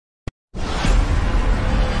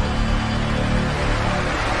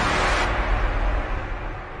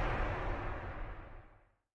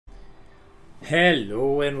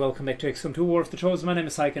Hello and welcome back to XCOM2 War of the Chosen. My name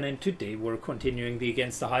is Syken and today we're continuing the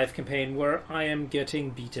Against the Hive campaign where I am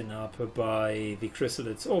getting beaten up by the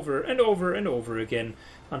chrysalids over and over and over again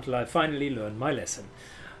until I finally learn my lesson.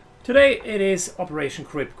 Today it is Operation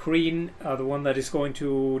Crypt Queen, the one that is going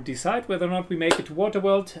to decide whether or not we make it to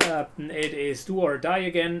Waterworld. It is do or die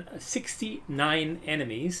again. 69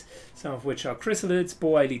 enemies, some of which are chrysalids,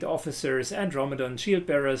 Boa elite officers, Andromedon, shield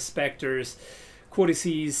bearers, specters,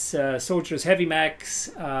 Codices, soldiers, heavy mechs,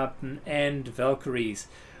 and Valkyries.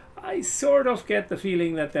 I sort of get the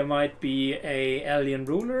feeling that there might be a alien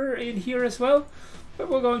ruler in here as well, but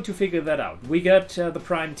we're going to figure that out. We got the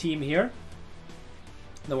prime team here,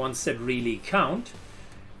 the ones that really count,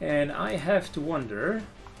 and I have to wonder,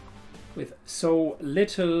 with so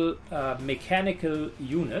little mechanical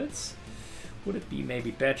units, would it be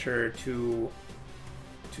maybe better to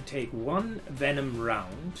take one venom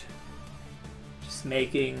round,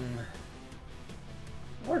 making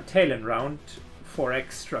or tail-end round for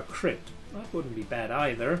extra crit. That wouldn't be bad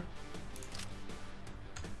either.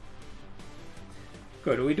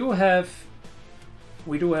 Good. We do have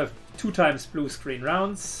 2 times blue screen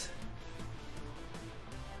rounds.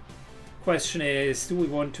 Question is, do we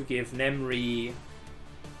want to give Nemri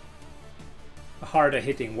a harder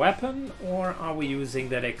hitting weapon, or are we using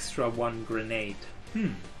that extra 1 grenade?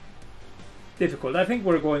 Difficult. I think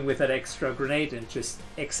we're going with that extra grenade and just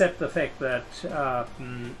accept the fact that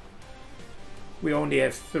we only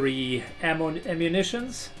have 3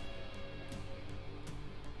 ammunitions.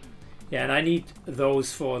 Yeah, and I need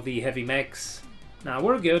those for the heavy mechs. Now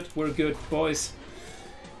we're good, boys.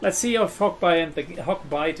 Let's see if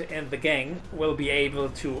Hawkbite and the gang will be able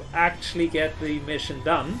to actually get the mission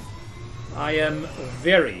done. I am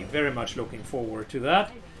very, very much looking forward to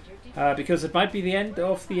that. Because it might be the end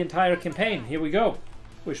of the entire campaign. Here we go.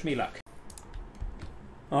 Wish me luck.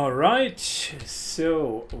 Alright,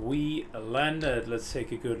 so we landed. Let's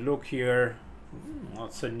take a good look here.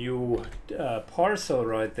 That's a new parcel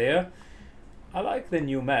right there. I like the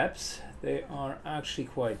new maps. They are actually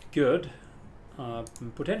quite good.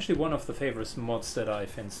 Potentially one of the favorite mods that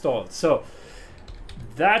I've installed. So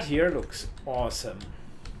that here looks awesome.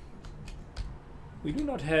 We do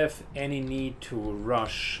not have any need to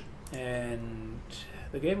rush. And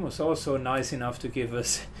the game was also nice enough to give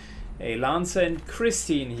us a Lancer and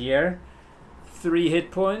Christine here. 3 hit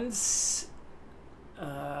points.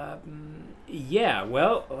 Yeah,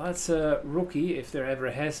 well, that's a rookie if there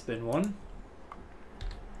ever has been one.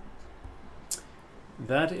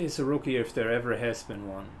 That is a rookie if there ever has been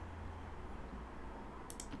one.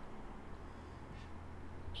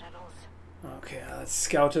 Okay, let's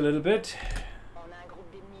scout a little bit.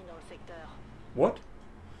 What?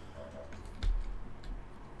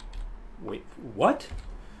 Wait, what?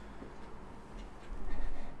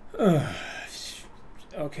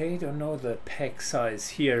 Okay, don't know the pack size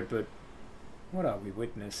here, but what are we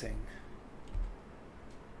witnessing?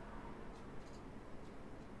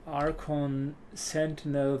 Archon,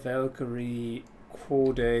 Sentinel, Valkyrie,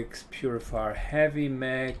 Codex, Purifier, Heavy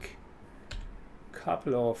Mech,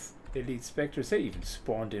 couple of Elite Spectres. They even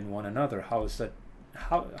spawned in one another. How is that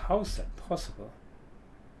possible?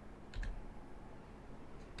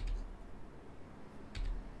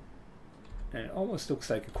 And it almost looks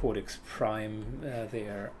like a Codex Prime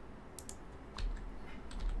there.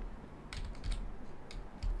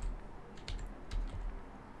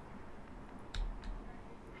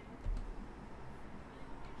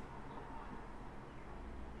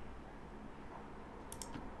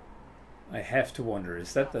 I have to wonder,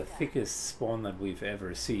 is that the thickest spawn that we've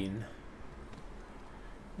ever seen?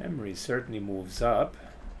 Memory certainly moves up.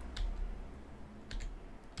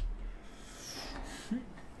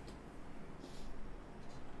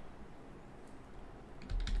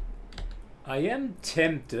 I am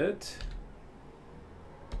tempted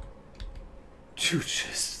to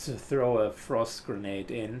just throw a frost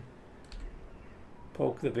grenade in,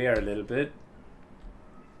 poke the bear a little bit.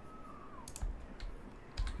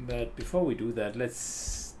 But before we do that,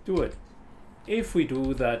 let's do it. If we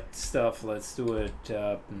do that stuff, let's do it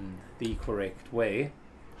the correct way.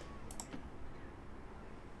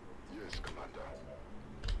 Yes, Commander.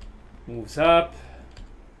 Moves up.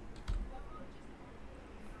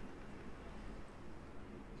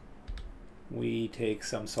 We take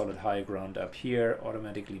some solid high ground up here,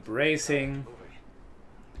 automatically bracing.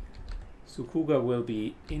 Sukuga will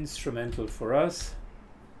be instrumental for us.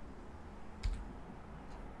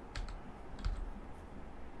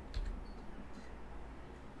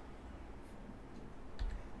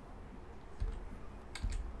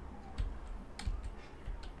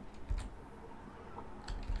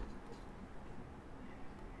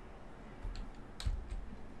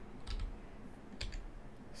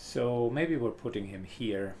 So maybe we're putting him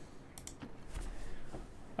here.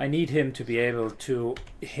 I need him to be able to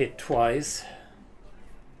hit twice.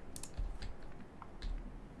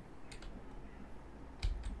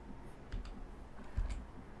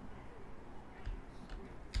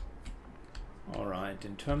 Alright,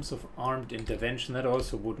 in terms of armed intervention, that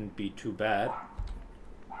also wouldn't be too bad.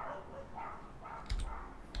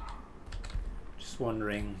 Just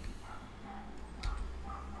wondering.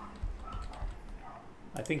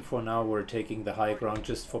 I think for now we're taking the high ground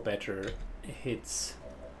just for better hits.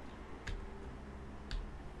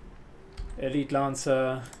 Elite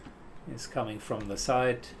Lancer is coming from the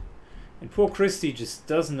side. And poor Christy just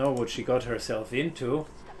doesn't know what she got herself into.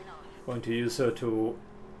 Going to use her to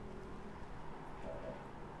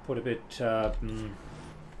put a bit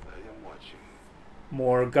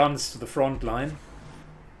more guns to the front line.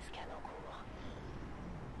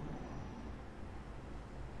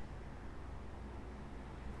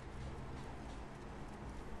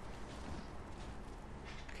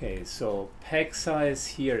 Okay, so pack size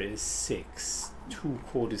here is 6. 2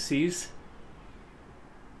 codices.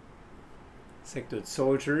 Sectored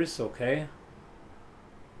soldiers, okay.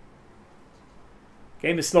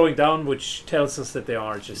 Game is slowing down, which tells us that there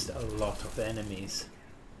are just a lot of enemies.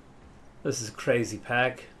 This is a crazy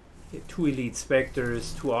pack. 2 Elite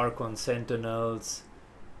Spectres, 2 Archon Sentinels,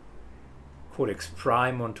 Codex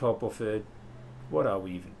Prime on top of it. What are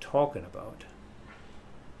we even talking about?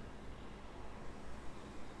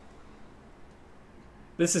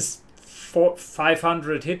 This is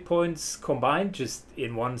 500 hit points combined just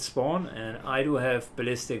in one spawn, and I do have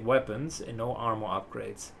ballistic weapons and no armor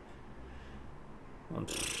upgrades. And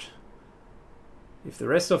if the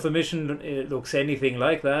rest of the mission looks anything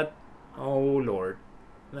like that, oh lord,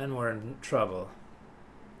 then we're in trouble.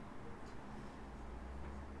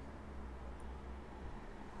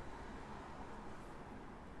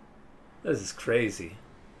 This is crazy.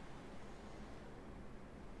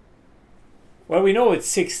 Well, we know it's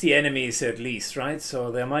 60 enemies at least, right? So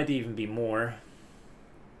there might even be more.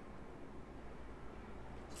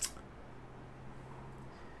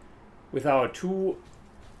 With our 2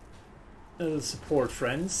 little support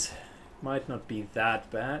friends, might not be that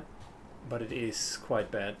bad, but it is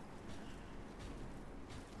quite bad.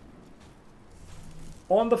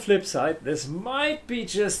 On the flip side, this might be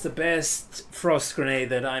just the best frost grenade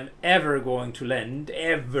that I'm ever going to lend,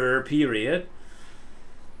 ever, period.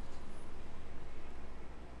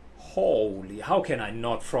 Holy, how can I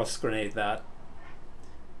not frost grenade that?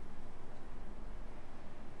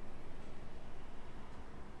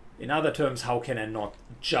 In other terms, how can I not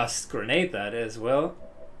just grenade that as well?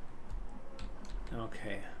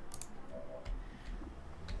 Okay.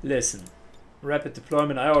 Listen, rapid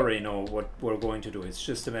deployment, I already know what we're going to do. It's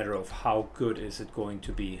just a matter of how good is it going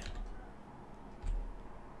to be.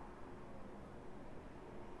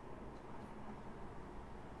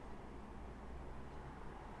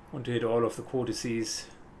 Want to hit all of the codices.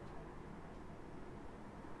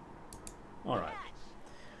 Alright.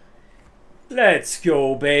 Let's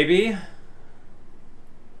go, baby.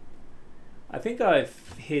 I think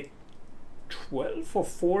I've hit 12 or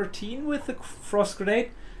 14 with the frost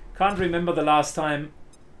grenade. Can't remember the last time.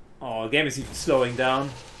 Oh, the game is even slowing down.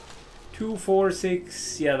 2, 4,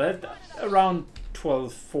 6. Yeah, that around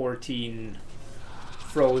 12, 14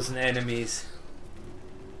 frozen enemies.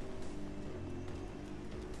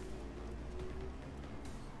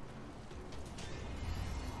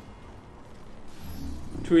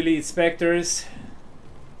 Two Elite Spectres.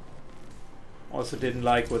 Also didn't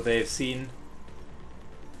like what they've seen.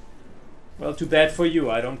 Well, too bad for you.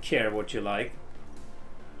 I don't care what you like.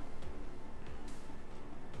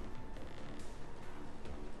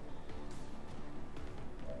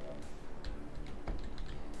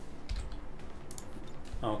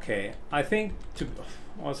 Okay, I think to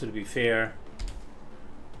be fair,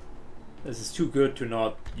 this is too good to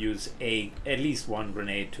not use at least one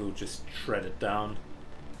grenade to just shred it down.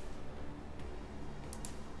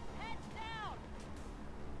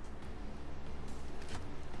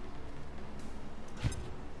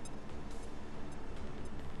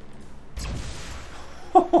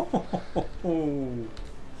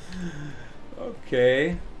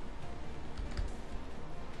 Okay.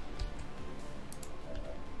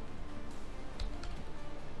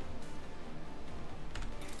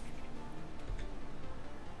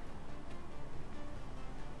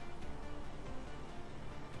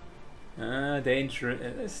 Dangerous.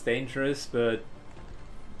 It's dangerous, but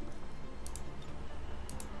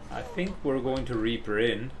I think we're going to Reaper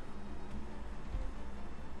in.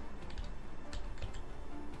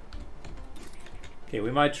 Okay,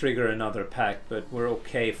 we might trigger another pack, but we're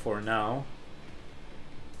okay for now.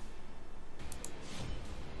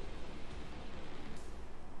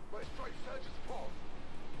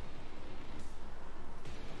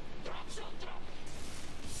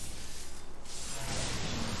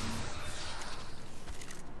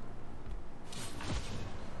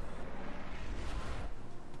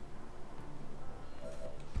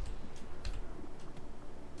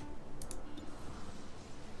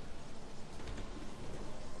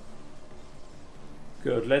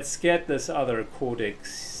 Good, let's get this other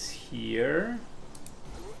codex here.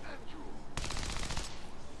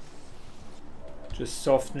 Just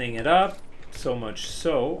softening it up, so much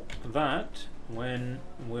so that when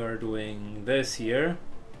we're doing this here,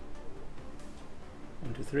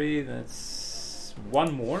 1, 2, 3, that's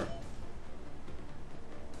one more.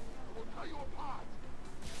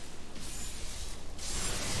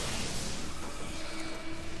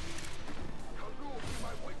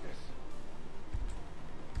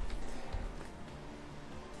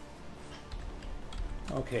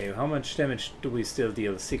 Okay, how much damage do we still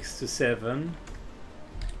deal? 6 to 7.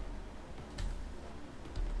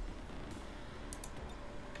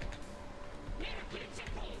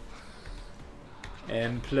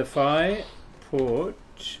 Amplify, put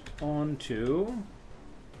onto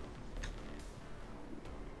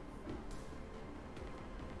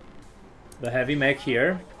the heavy mech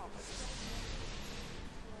here.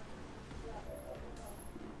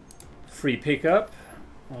 Free pickup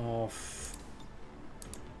of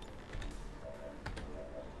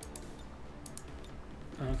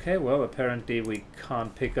okay, well apparently we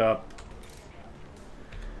can't pick up.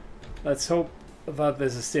 Let's hope that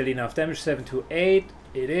this is still enough damage. 7 to 8,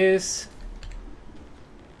 it is.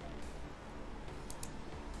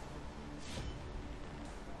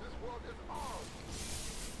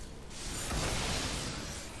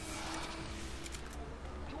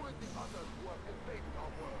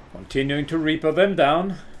 Continuing to reaper them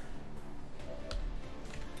down.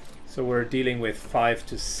 So we're dealing with 5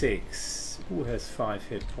 to 6. Who has 5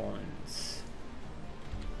 hit points?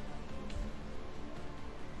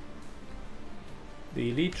 The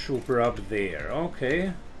elite trooper up there,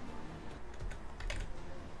 okay.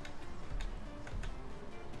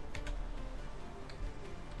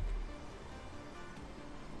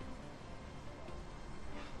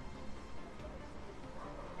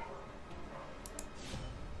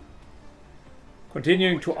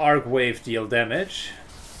 Continuing to arc wave deal damage.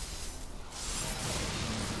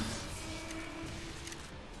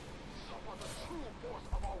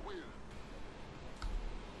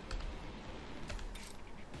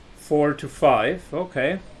 Four to 5,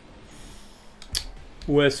 okay.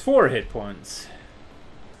 Who has 4 hit points?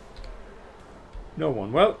 No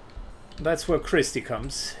one. Well, that's where Christy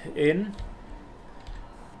comes in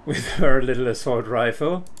with her little assault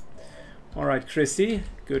rifle. Alright, Christy,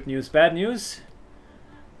 good news, bad news.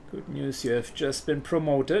 Good news, you have just been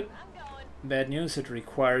promoted. Bad news, it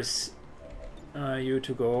requires you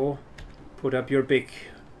to go put up your big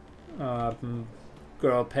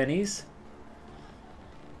girl pennies.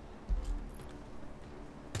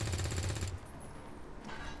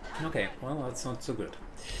 Okay, well, that's not so good.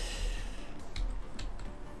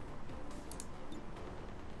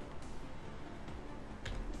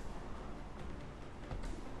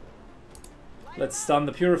 Let's stun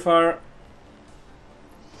the purifier.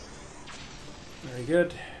 Very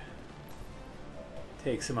good.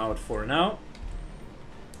 Takes him out for now.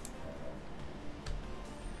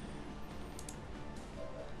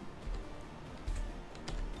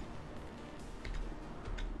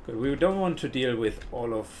 Good. We don't want to deal with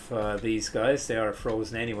all of these guys. They are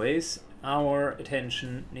frozen anyways. Our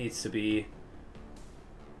attention needs to be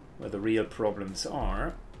where the real problems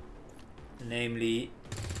are, namely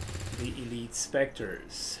the elite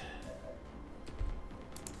specters.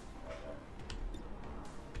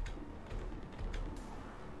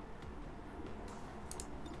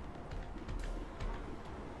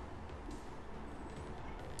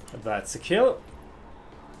 That's a kill.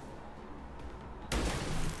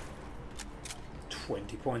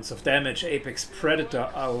 20 points of damage. Apex Predator,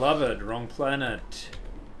 I love it. Wrong planet.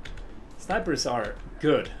 Snipers are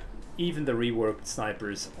good. Even the reworked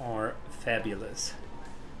snipers are fabulous.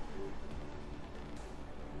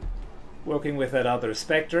 Working with that other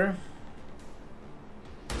Spectre.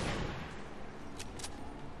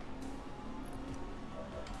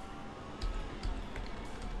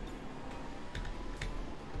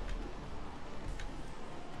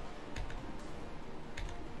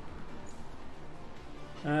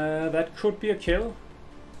 That could be a kill.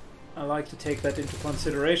 I like to take that into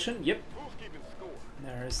consideration. Yep.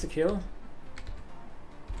 There is the kill.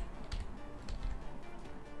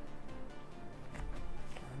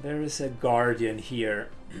 There is a Guardian here.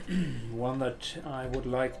 One that I would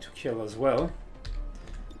like to kill as well.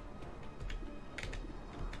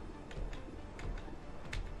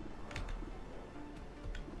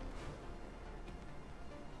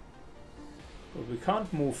 But we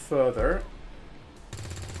can't move further.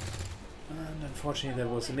 And unfortunately that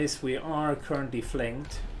was a miss. We are currently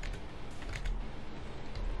flanked.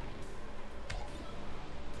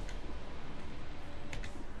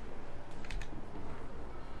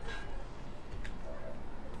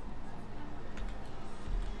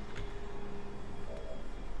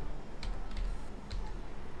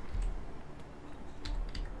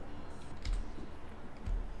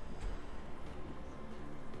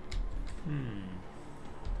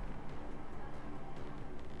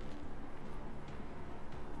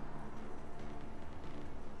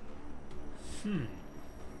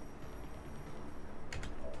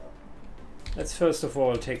 Let's first of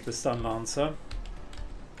all take the stun lancer.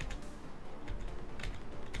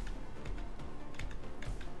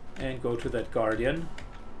 And go to that guardian.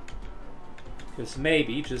 Because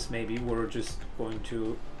maybe, just maybe, we're just going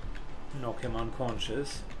to knock him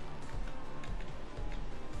unconscious.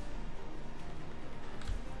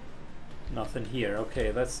 Nothing here.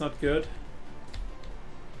 Okay, that's not good.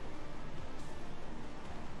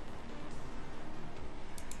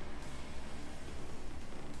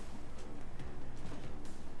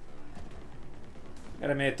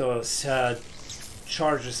 Gotta make those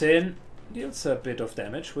charges in. Deals a bit of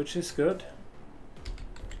damage, which is good.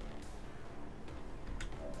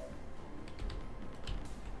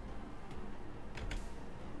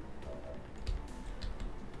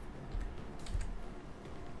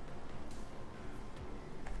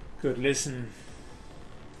 Good, listen.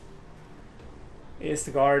 Is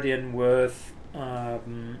the Guardian worth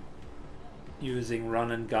using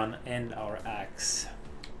run and gun and our axe?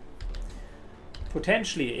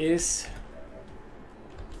 Potentially is.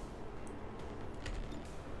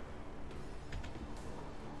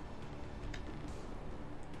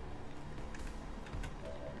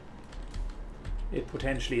 It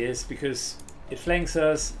potentially is, because it flanks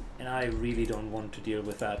us and I really don't want to deal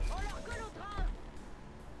with that.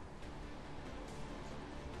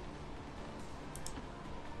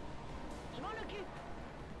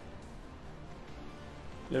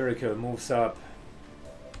 Lyrical moves up.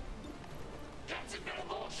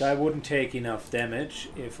 Guy wouldn't take enough damage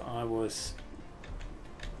if I was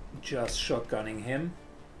just shotgunning him.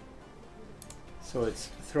 So it's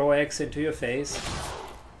throw X into your face.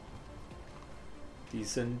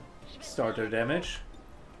 Decent starter damage.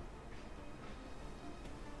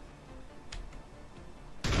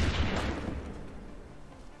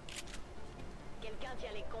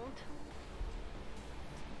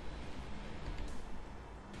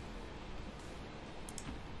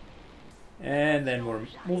 And then we're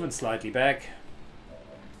moving slightly back.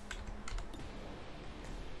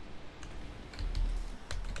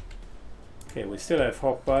 Okay, we still have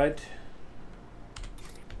Hawkbite.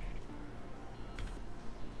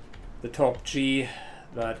 The top G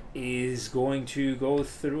that is going to go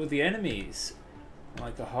through the enemies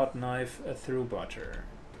like a hot knife through butter.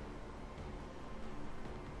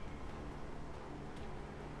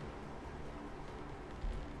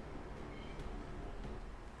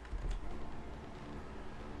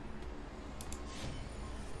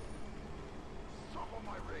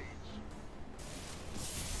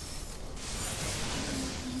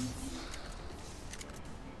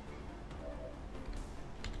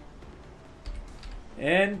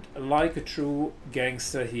 And like a true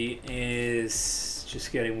gangster, he is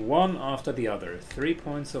just getting one after the other. 3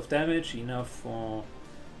 points of damage, enough for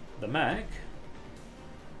the mag.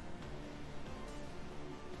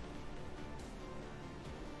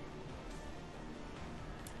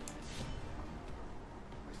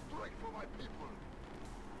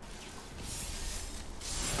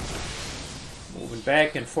 Moving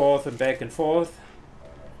back and forth and back and forth.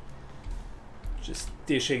 Just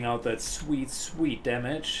dishing out that sweet, sweet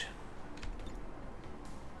damage.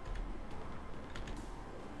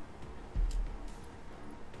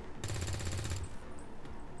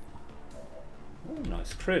 Oh,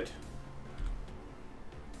 nice crit.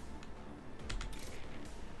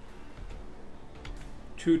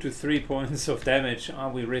 Two to 3 points of damage. Are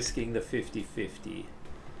we risking the 50-50?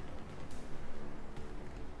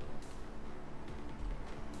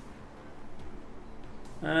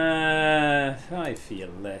 I feel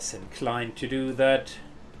less inclined to do that.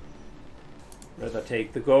 Rather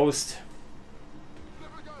take the ghost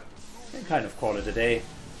and kind of call it a day.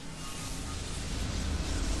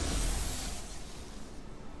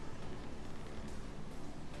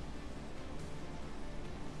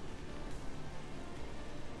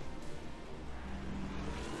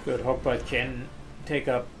 Good, Hawkbite can take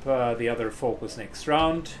up the other focus next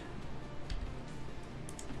round.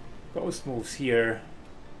 Ghost moves here.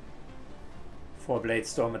 4-blade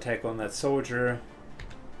storm attack on that soldier.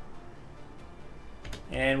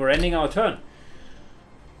 And we're ending our turn.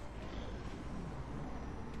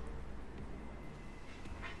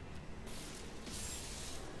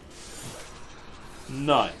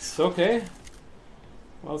 Nice, okay.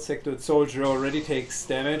 Well, Sectored Soldier already takes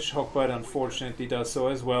damage. Hawkbite unfortunately does so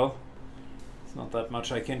as well. There's not that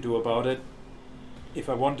much I can do about it. If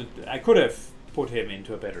I wanted, I could have put him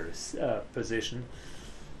into a better position.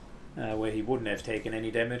 Where he wouldn't have taken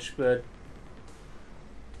any damage, but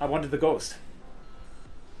I wanted the ghost.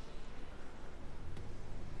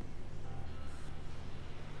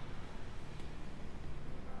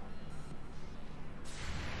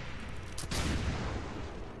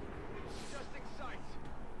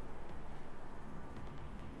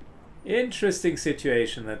 Interesting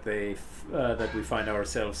situation that that we find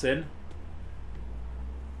ourselves in.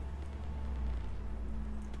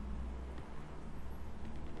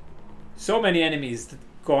 So many enemies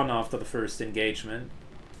gone after the first engagement.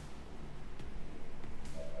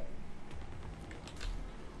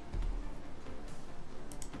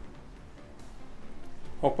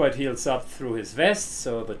 Hawkbite heals up through his vest,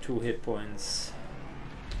 so the 2 hit points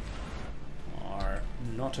are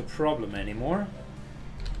not a problem anymore.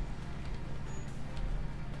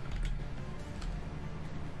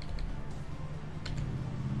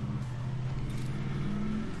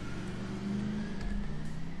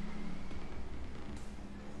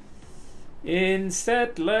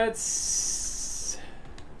 Instead, let's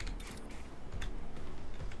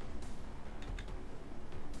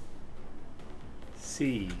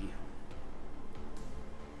see.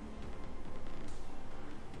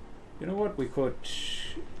 You know what? We could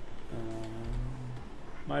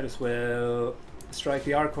might as well strike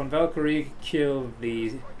the Archon Valkyrie, kill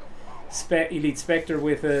the Elite Spectre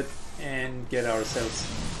with it, and get ourselves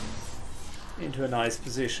into a nice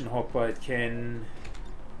position. Hawkbite can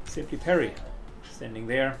simply parry, standing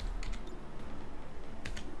there.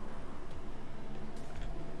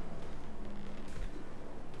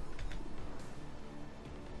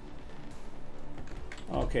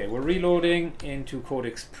 Okay, we're reloading into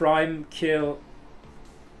Codex Prime kill.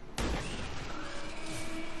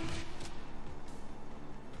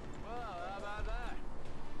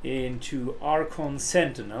 Into Archon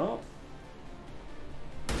Sentinel.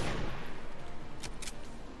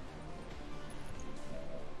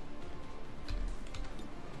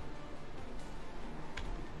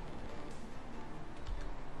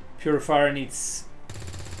 Purifier needs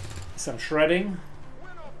some shredding.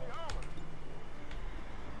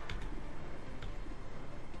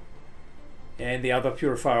 And the other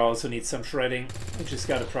Purifier also needs some shredding. We just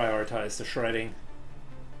gotta prioritize the shredding.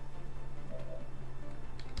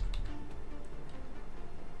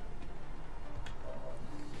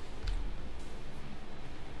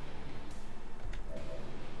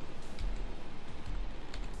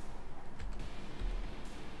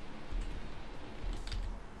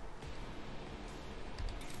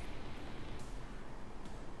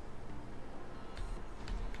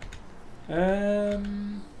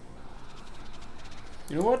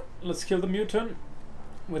 You know what? Let's kill the mutant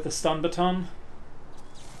with a stun baton.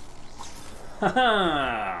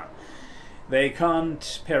 Haha! They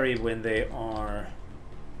can't parry when they are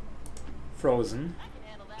frozen,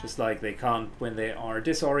 just like they can't when they are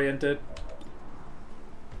disoriented.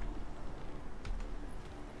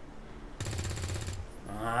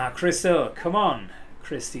 Ah, Crystal, come on,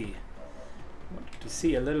 Christy. I wanted to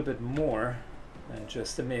see a little bit more than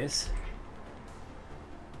just a miss.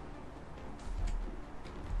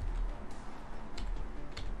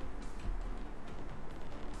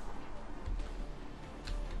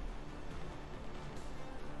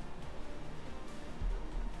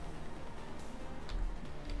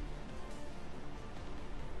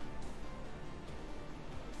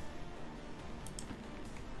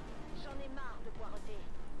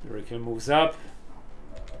 Hurricane moves up,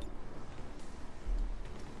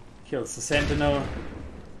 kills the Sentinel,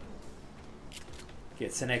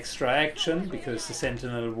 gets an extra action because the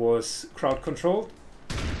Sentinel was crowd controlled,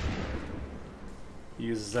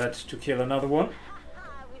 uses that to kill another one,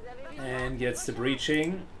 and gets the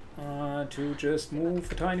breaching to just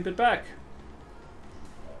move a tiny bit back.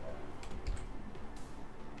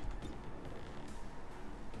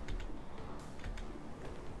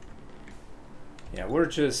 Yeah, we're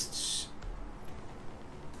just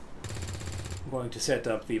going to set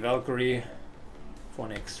up the Valkyrie for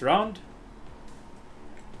next round.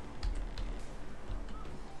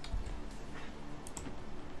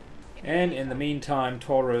 And in the meantime,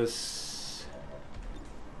 Taurus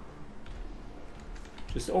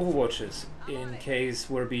just overwatches in case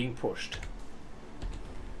we're being pushed.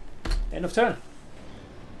 End of turn.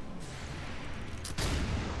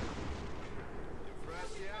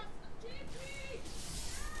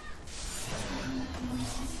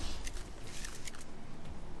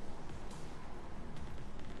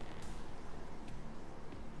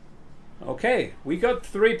 Okay, we got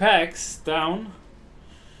 3 packs down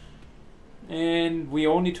and we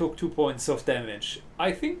only took 2 points of damage.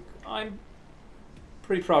 I think I'm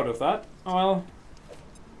pretty proud of that. Well,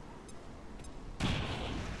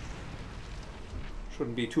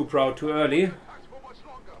 shouldn't be too proud too early.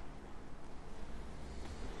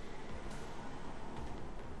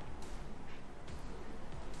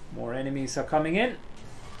 More enemies are coming in.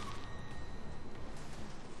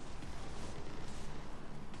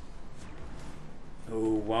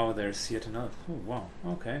 Oh wow, there's yet another. Oh wow,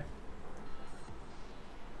 okay.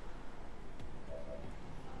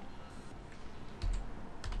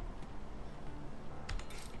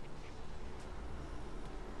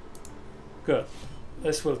 Good.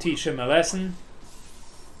 This will teach him a lesson.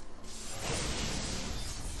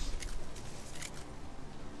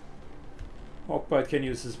 Hawkbite can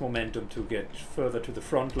use his momentum to get further to the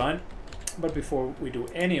front line. But before we do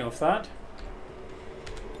any of that,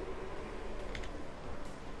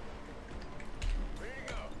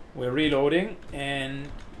 we're reloading, and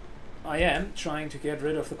I am trying to get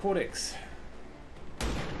rid of the Codex.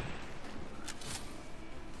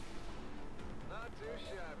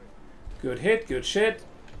 Good hit, good shit.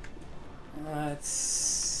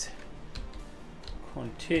 Let's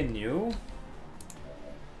continue.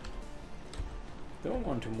 Don't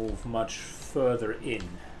want to move much further in.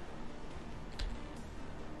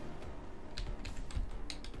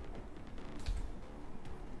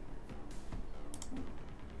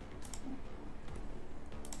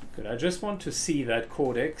 Good, I just want to see that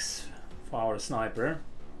Codex for our sniper.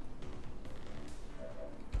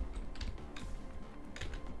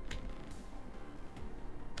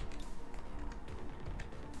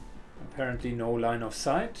 Apparently no line of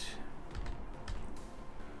sight.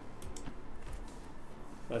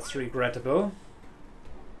 That's regrettable.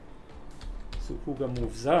 Sukuga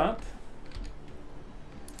moves up.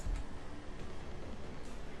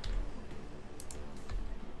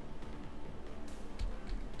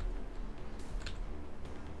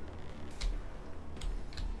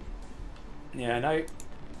 Yeah, and I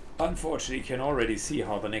unfortunately can already see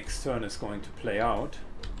how the next turn is going to play out.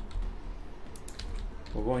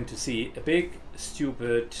 We're going to see a big,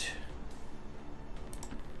 stupid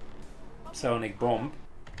psionic bomb.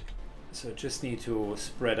 So just need to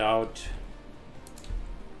spread out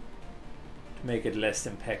to make it less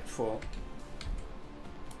impactful.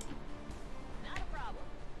 Not a problem.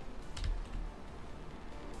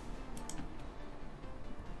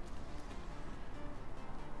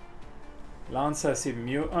 Lancer is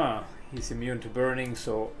immune. He's immune to burning,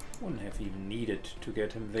 so wouldn't have even needed to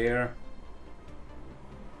get him there.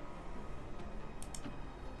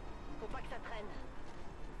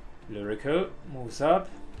 Lyrical moves up,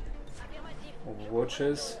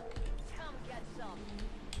 overwatches.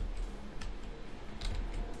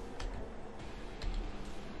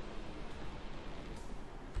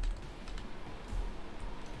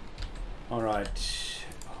 Alright,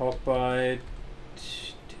 Hawkbite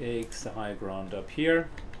takes the high ground up here.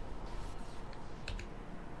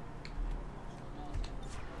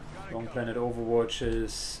 Long Planet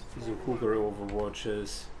overwatches, Zukuger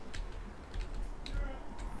overwatches.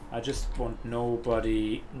 I just want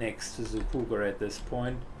nobody next to Zukuger at this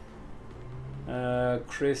point.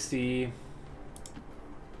 Christie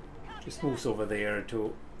just moves over there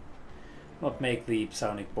to not make the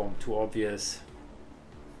psionic bomb too obvious.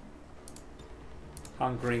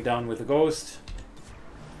 Hunkering down with the ghost.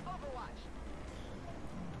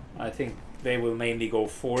 I think they will mainly go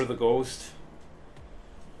for the ghost.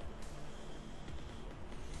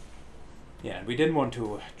 Yeah, we didn't want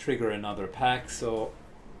to trigger another pack, so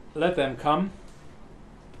let them come.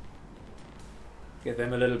 Get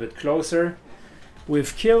them a little bit closer.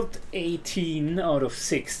 We've killed 18 out of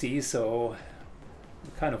 60, so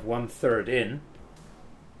we're kind of 1/3 in.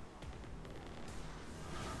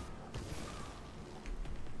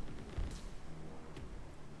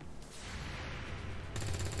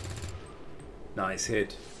 Nice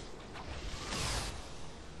hit.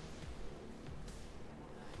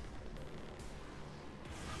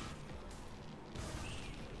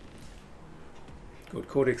 Good,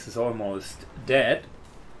 Codex is almost dead,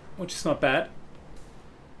 which is not bad.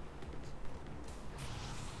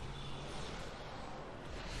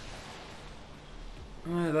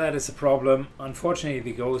 That is a problem. Unfortunately,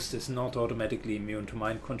 the ghost is not automatically immune to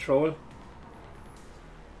mind control.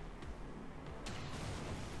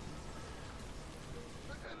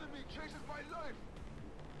 The enemy chases my life.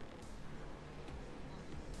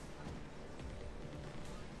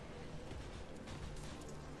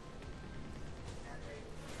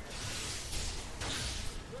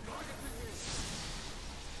 They're targeting me.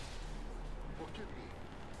 Forgive me.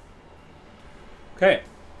 Okay.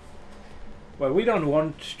 Well, we don't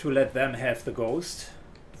want to let them have the ghost,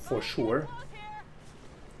 for sure.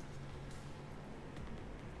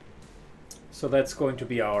 So that's going to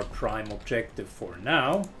be our prime objective for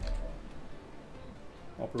now.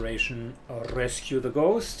 Operation Rescue the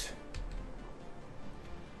Ghost.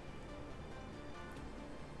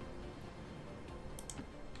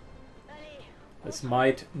 This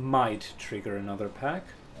might trigger another pack.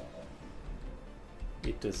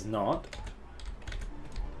 It does not.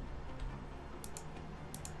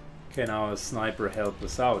 Can our sniper help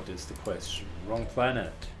us out is the question. Wrong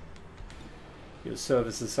planet. Your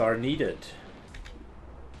services are needed.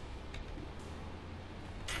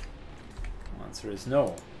 answer is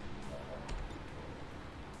no.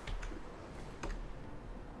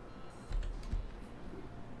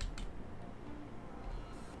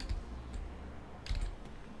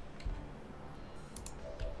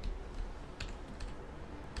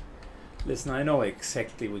 Listen, I know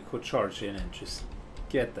exactly we could charge in and just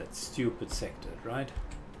get that stupid sector, right?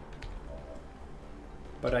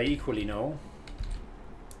 But I equally know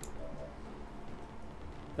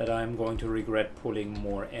that I'm going to regret pulling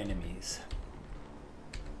more enemies.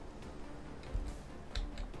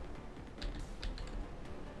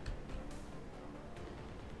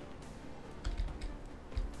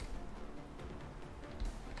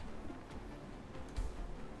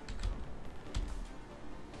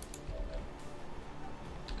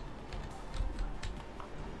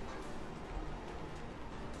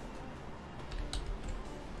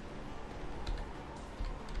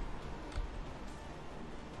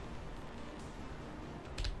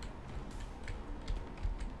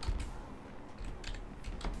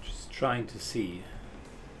 Trying to see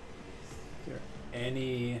is there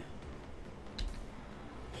any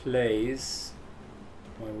place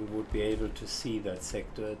where we would be able to see that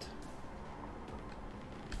sector.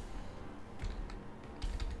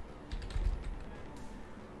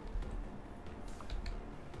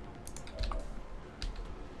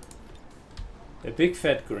 A big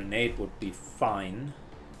fat grenade would be fine.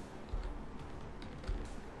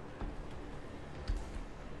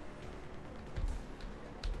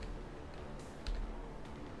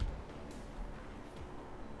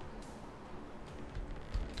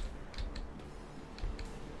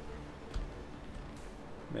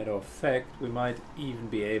 Matter of fact, we might even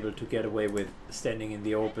be able to get away with standing in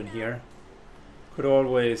the open here. Could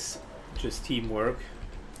always just teamwork.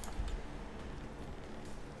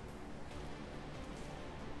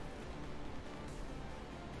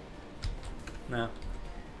 Nah,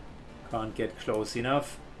 can't get close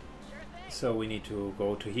enough. So we need to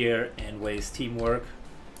go to here and waste teamwork.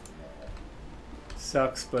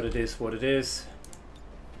 Sucks, but it is what it is.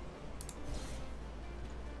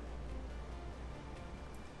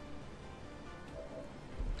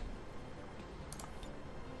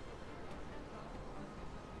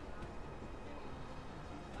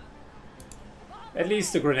 At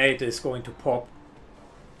least the grenade is going to pop.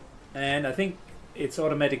 And I think it's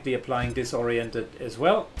automatically applying disoriented as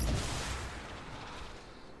well.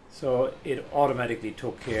 So it automatically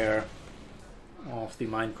took care of the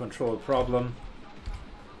mind control problem.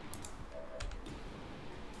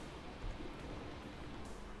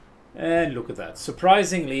 And look at that.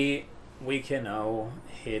 Surprisingly, we can now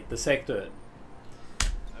hit the sector.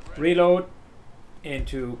 Reload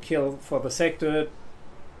into kill for the sector.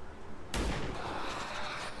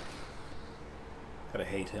 Gotta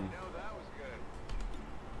hate him.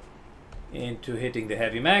 Into hitting the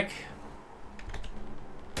heavy mech.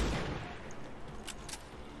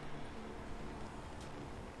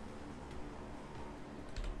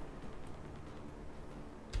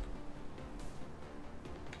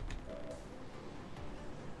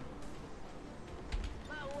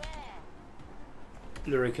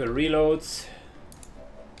 Lyrical reloads.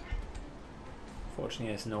 Fortunately,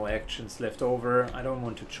 he has no actions left over. I don't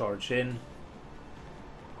want to charge in.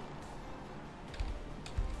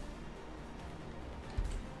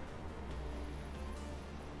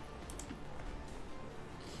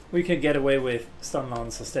 We can get away with stun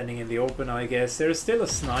lancer standing in the open, I guess. There's still a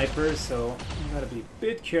sniper, so you gotta be a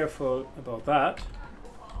bit careful about that.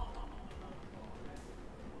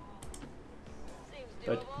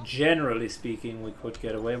 But generally speaking, we could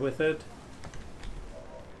get away with it.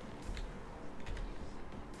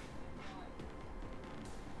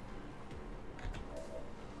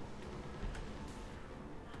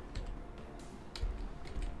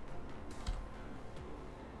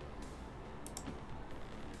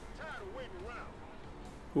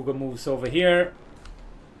 Cougar moves over here,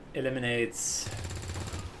 eliminates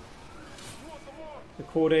the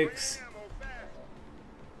CODEX.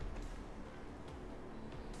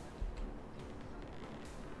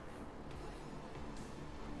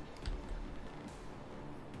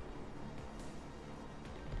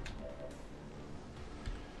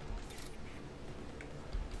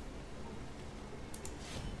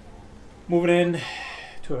 Moving in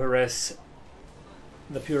to harass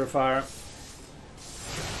the purifier.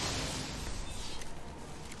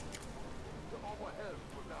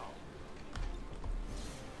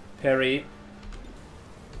 Parry.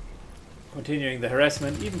 Continuing the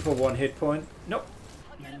harassment, even for one hit point. Nope,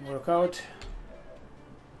 didn't work out.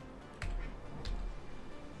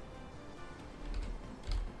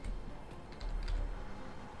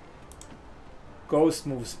 Ghost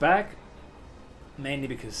moves back. mainly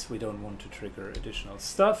because we don't want to trigger additional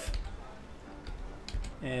stuff.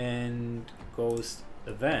 And Ghost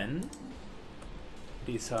then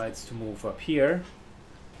decides to move up here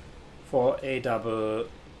for a double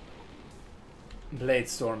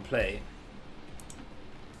Bladestorm play.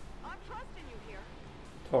 I'm trusting you here.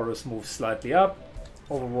 Taurus moves slightly up,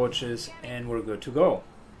 overwatches, and we're good to go.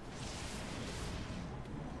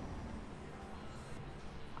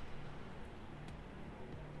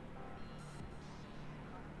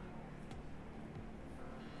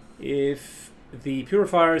 If the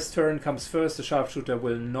Purifier's turn comes first, the Sharpshooter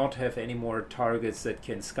will not have any more targets that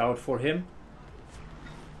can scout for him.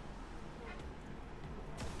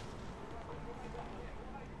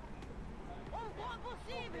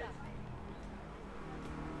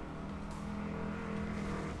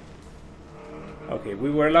 Okay,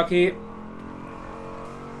 we were lucky.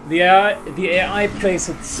 The AI plays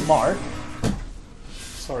it smart.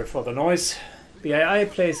 Sorry for the noise. The AI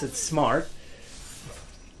plays it smart.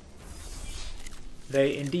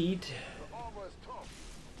 They indeed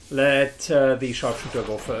let the Sharpshooter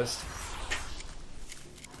go first.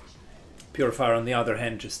 Purifier, on the other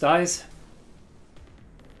hand, just dies.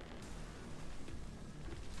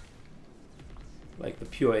 Like the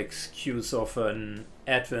pure excuse of an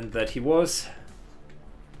advent that he was.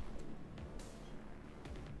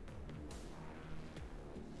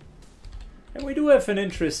 And we do have an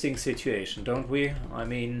interesting situation, don't we? I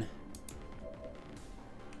mean...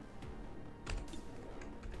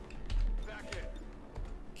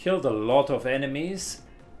 killed a lot of enemies.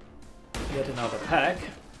 Yet another pack.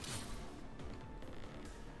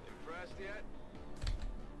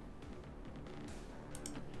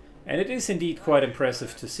 And it is indeed quite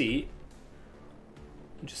impressive to see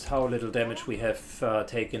just how little damage we have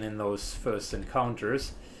taken in those first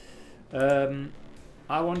encounters. I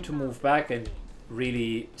want to move back and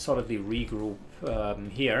really solidly regroup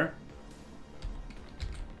here.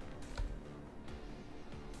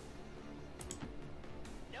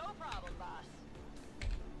 No problem, boss.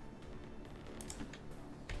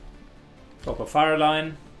 Proper fire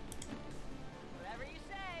line. Whatever you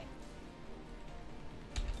say.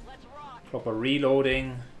 Let's rock. Proper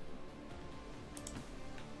reloading.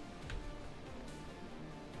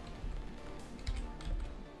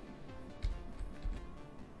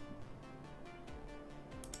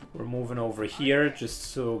 We're moving over here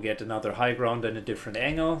just to get another high ground and a different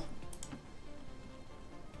angle.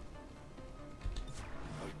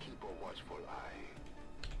 I'll keep a watchful eye.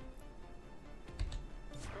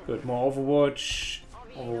 Good, more Overwatch.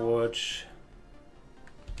 Overwatch.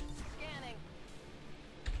 Scanning.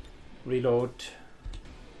 Reload.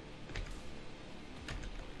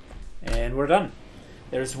 And we're done.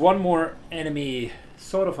 There's one more enemy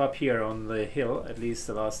sort of up here on the hill. At least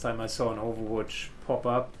the last time I saw an Overwatch pop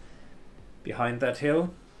up behind that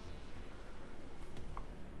hill.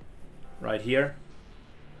 Right here.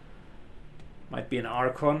 Might be an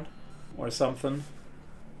Archon or something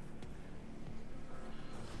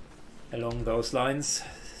along those lines.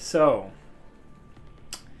 So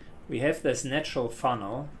we have this natural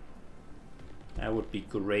funnel. That would be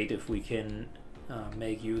great if we can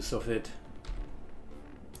make use of it.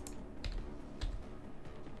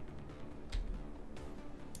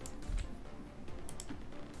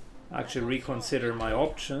 Actually reconsider my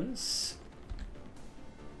options.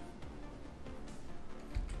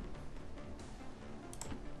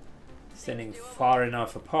 Standing far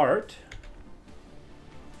enough apart.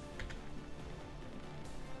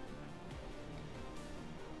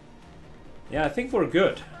 Yeah, I think we're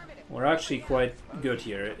good. We're actually quite good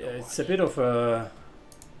here. It's a bit of a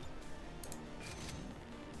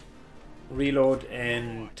reload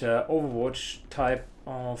and Overwatch type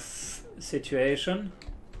of situation.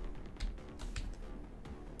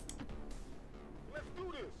 Let's do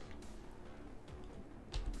this.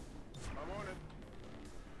 I'm on it.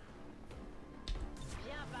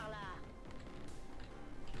 Bien par là.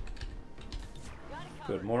 Got it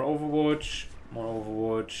Good, covered. more Overwatch,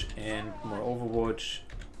 and more Overwatch.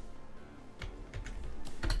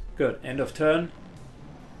 Good, end of turn.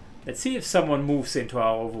 Let's see if someone moves into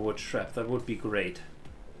our Overwatch trap. That would be great.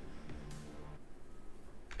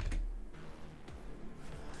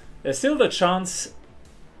 There's still the chance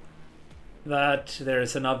that there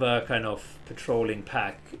is another kind of patrolling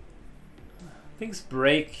pack. Things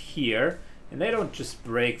break here, and they don't just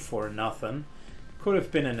break for nothing. Could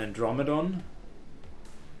have been an Andromedon.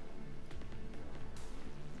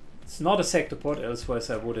 It's not a Sectopod, elsewise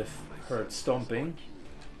I would have heard stomping.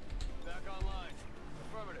 Back online.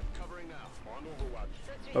 Affirmative. Covering now. On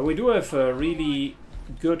Overwatch. But we do have a really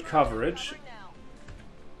good coverage. Covering now.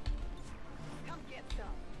 Come get some.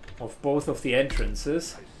 of both of the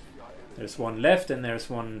entrances. There's one left and there's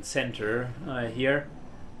one center here,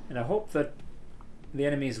 and I hope that the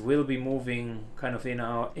enemies will be moving kind of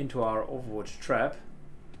into our Overwatch trap.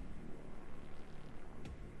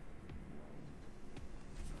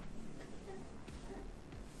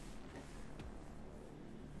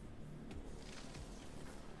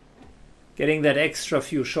 Getting that extra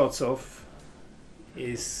few shots off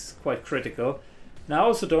is quite critical. Now I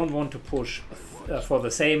also don't want to push for the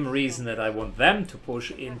same reason that I want them to push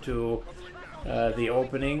into the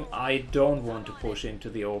opening. I don't want to push into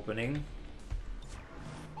the opening.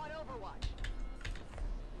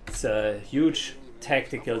 It's a huge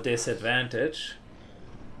tactical disadvantage.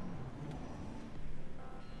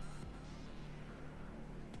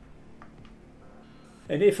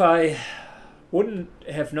 And if I wouldn't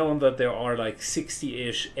have known that there are like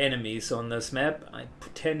 60-ish enemies on this map, I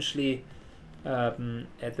potentially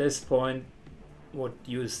at this point would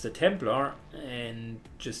use the Templar and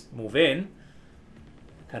just move in,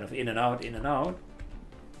 kind of in and out, in and out.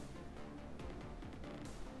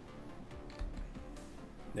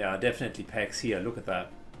 Yeah, definitely packs here, look at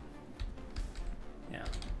that. Yeah,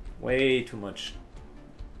 way too much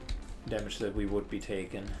damage that we would be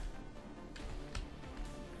taking.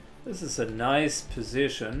 This is a nice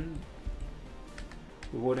position.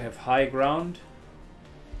 We would have high ground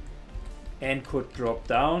and could drop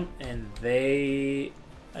down, and they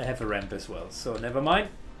have a ramp as well. So never mind.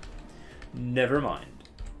 Never mind.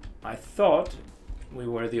 I thought we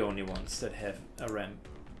were the only ones that have a ramp.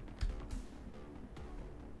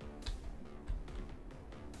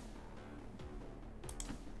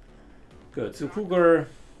 Good. So Cougar,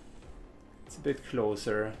 it's a bit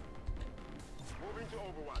closer.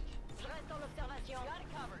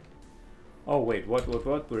 Oh wait, what?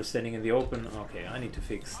 We're standing in the open. Okay, I need to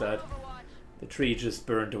fix that. The tree just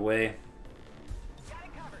burned away.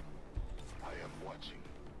 I am watching.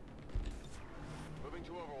 Moving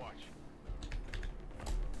to Overwatch.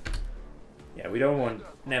 Yeah, we don't want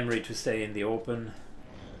Nemri to stay in the open.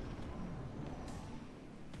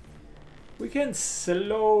 We can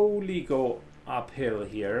slowly go uphill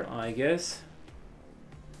here, I guess.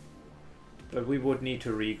 But we would need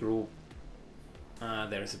to regroup.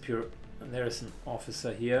 There's an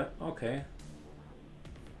officer here. Okay.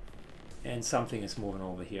 And something is moving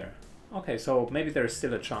over here. Okay, so maybe there's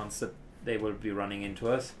still a chance that they will be running into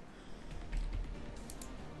us.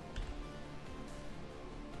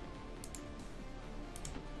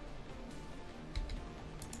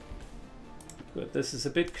 Good, this is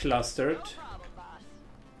a bit clustered. No problem, boss.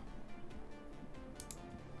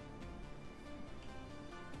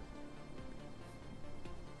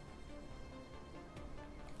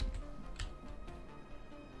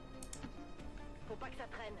 Faut pas que ça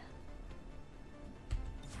traîne.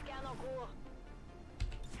 Scan en cours.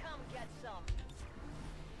 Come get some.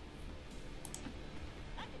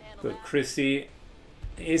 I can handle Good, that. Chrissy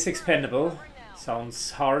is expendable.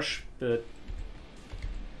 Sounds harsh, but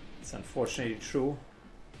it's unfortunately true.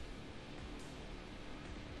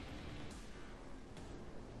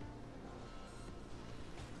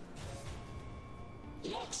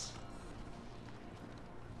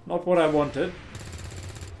 Not what I wanted,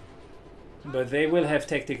 but they will have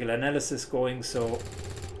tactical analysis going, so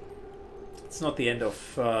it's not the end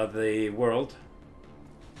of the world.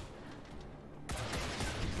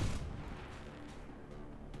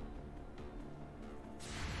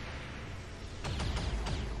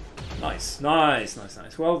 Nice, nice, nice,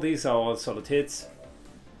 nice. Well, these are all solid hits.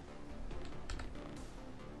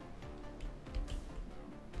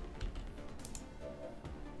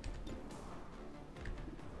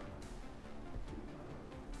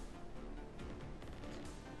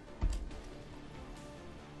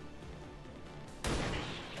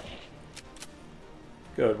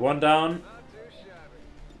 Good, one down. Not too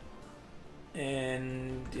shabby.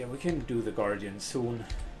 And yeah, we can do the Guardian soon.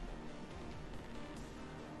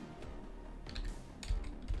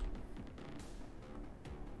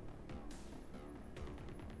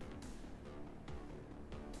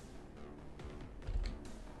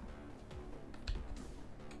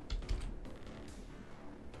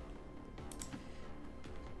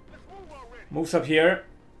 Let's move already. Moves up here.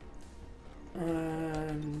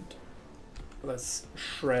 And let's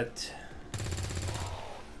shred.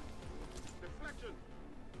 Deflection.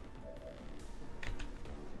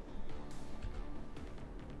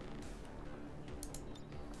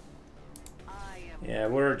 Yeah,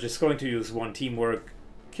 we're just going to use one teamwork.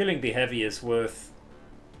 Killing the heavy is worth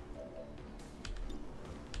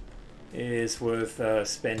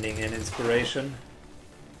spending an inspiration.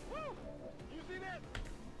 Woo! You see that?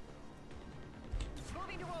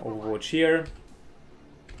 Moving to Overwatch here.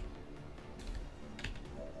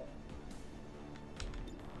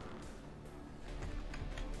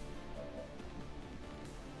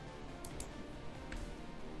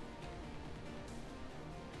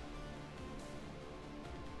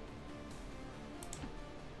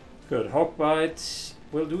 Good. Hawkbite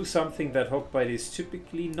will do something that Hawkbite is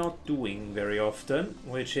typically not doing very often,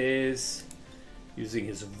 which is using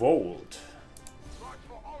his Volt.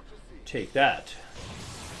 Take that.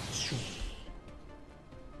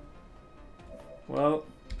 Well,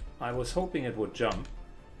 I was hoping it would jump.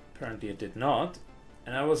 Apparently it did not.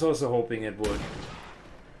 And I was also hoping it would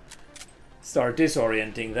start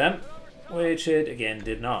disorienting them, which it again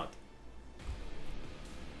did not.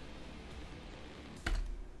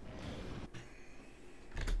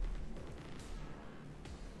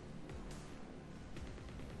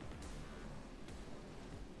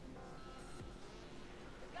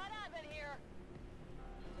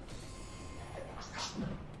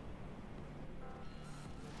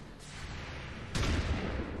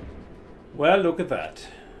 Well, look at that.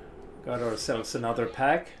 Got ourselves another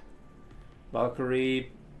pack.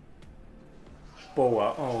 Valkyrie.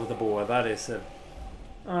 Boa. Oh, the Boa. That is a...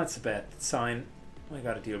 Oh, that's a bad sign. I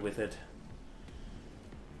gotta deal with it.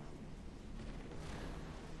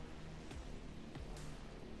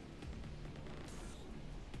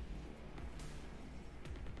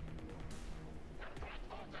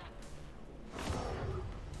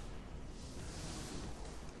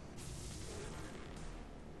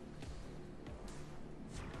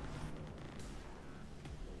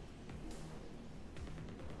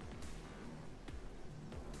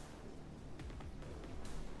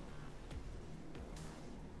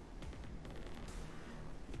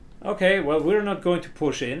 Okay, well, we're not going to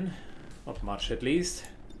push in. Not much, at least.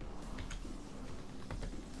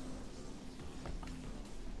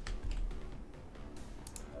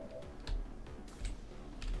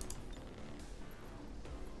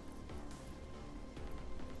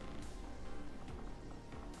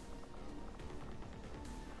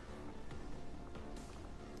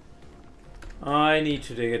 I need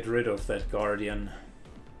to get rid of that Guardian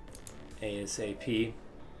ASAP.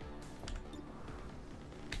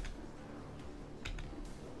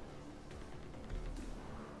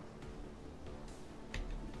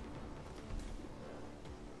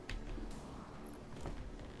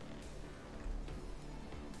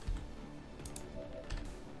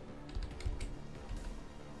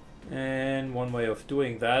 And one way of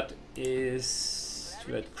doing that is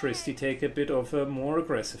to let Christie take a bit of a more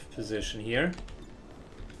aggressive position here.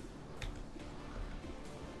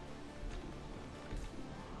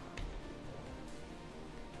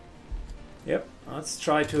 Yep, let's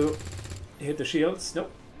try to hit the shields.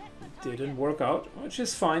 Nope, didn't work out, which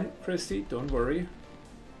is fine, Christie, don't worry.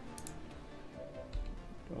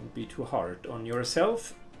 Don't be too hard on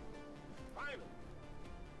yourself.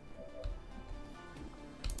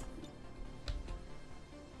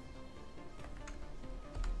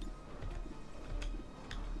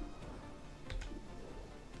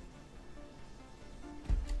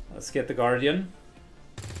 Let's get the Guardian.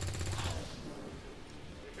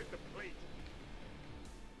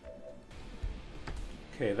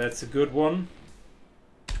 Okay, that's a good one.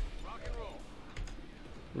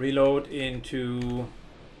 Reload into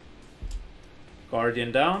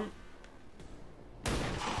Guardian down.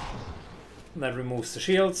 That removes the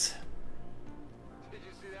shields. Did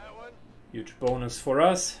you see that one? Huge bonus for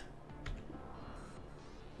us.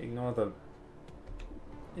 Ignore the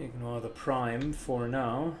prime for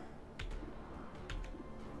now.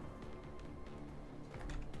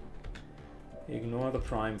 Ignore the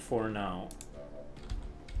prime for now.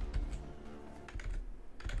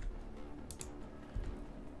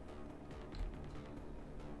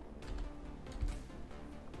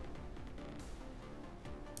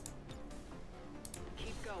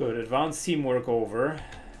 Good, advanced teamwork over.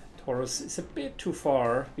 Taurus is a bit too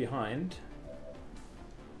far behind.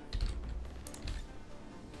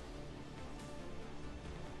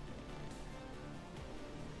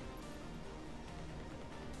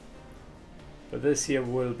 But this here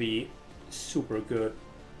will be super good.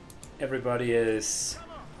 Everybody is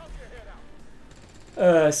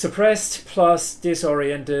suppressed plus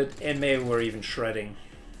disoriented, and maybe we're even shredding.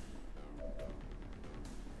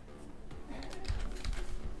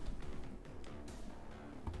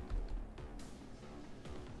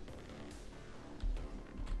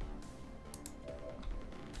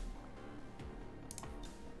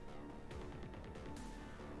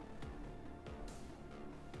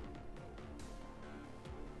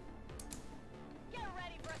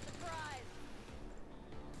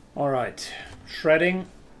 Alright, shredding.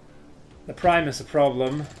 The prime is a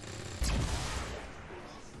problem.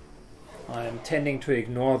 I am tending to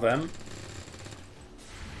ignore them.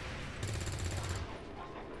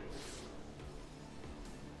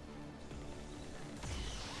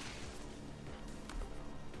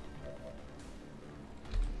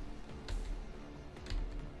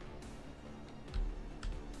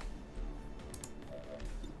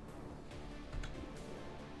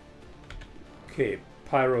 Okay,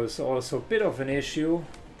 pyro is also a bit of an issue,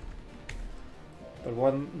 but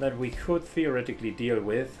one that we could theoretically deal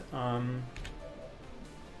with.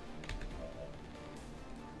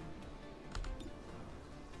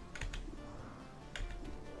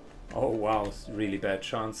 Oh wow, really bad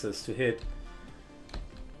chances to hit.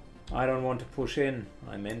 I don't want to push in.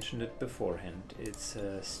 I mentioned it beforehand. It's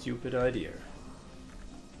a stupid idea.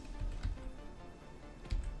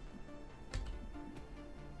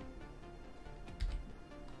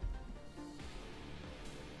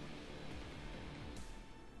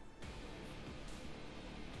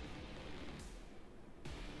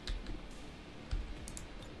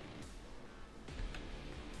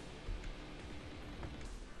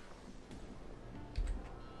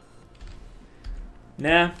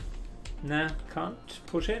 Nah, can't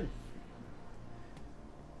push in.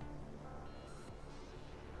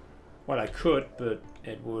 Well, I could, but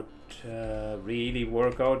it would really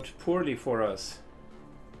work out poorly for us.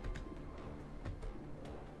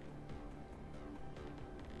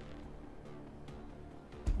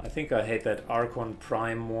 I think I hate that Archon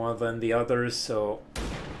Prime more than the others, so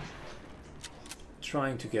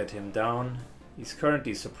trying to get him down. He's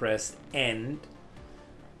currently suppressed and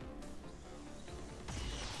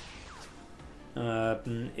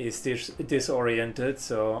is disoriented,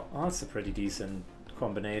 so that's a pretty decent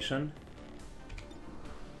combination.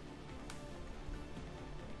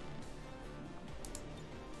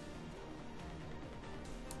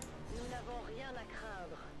 Nous n'avons rien à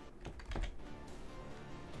craindre.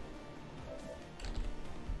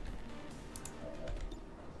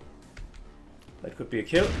 That could be a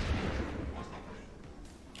kill.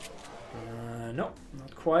 No,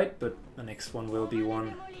 not quite, but the next one will be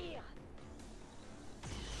one.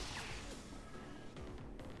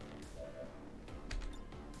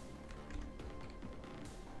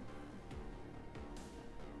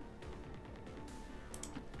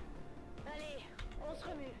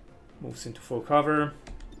 Moves into full cover.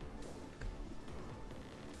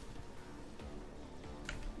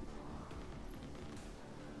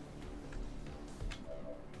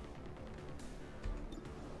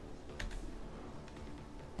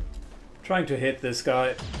 Trying to hit this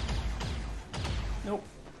guy. Nope.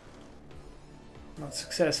 Not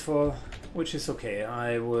successful, which is okay.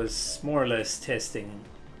 I was more or less testing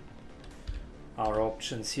our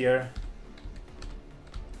options here.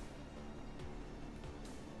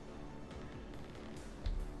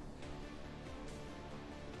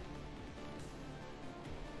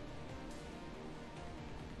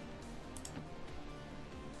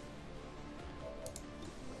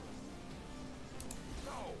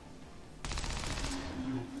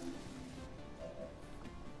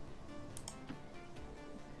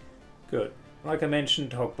 Good. Like I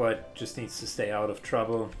mentioned, Hogbite just needs to stay out of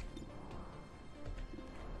trouble.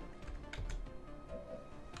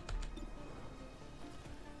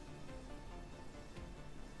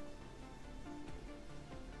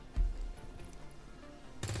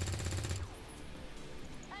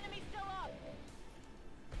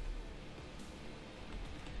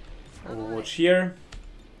 Overwatch here.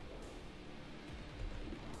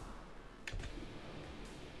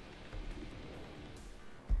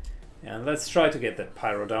 And let's try to get that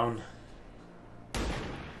pyro down.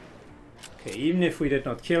 Okay, even if we did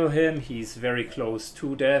not kill him, he's very close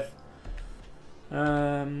to death.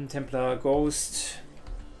 Templar Ghost.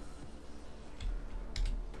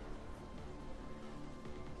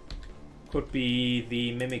 Could be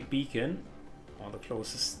the Mimic Beacon, or the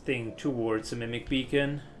closest thing towards a Mimic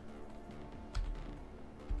Beacon.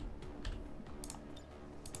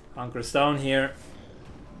 Hunkers down here.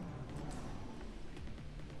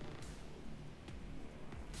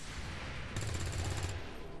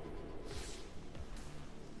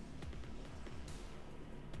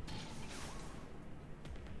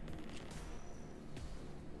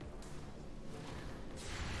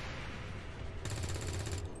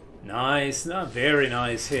 Nice, not very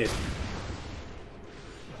nice hit.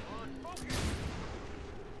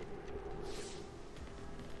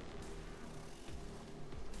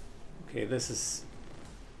 Okay, this is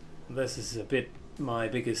a bit my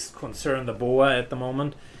biggest concern, the boa at the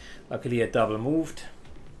moment. Luckily it double moved.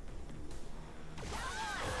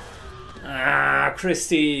 Ah,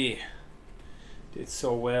 Christy did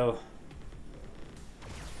so well.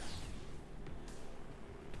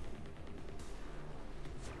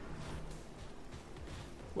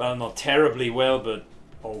 Well, not terribly well, but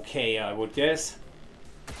okay, I would guess.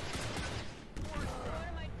 What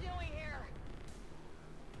am I doing here?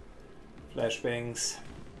 Flashbangs.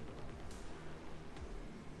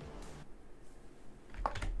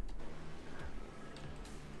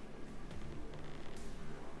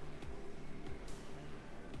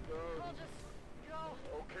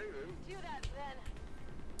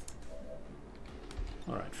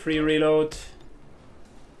 Alright, free reload.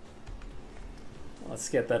 Let's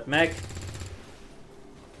get that mech. Hit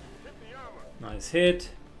the armor. Nice hit.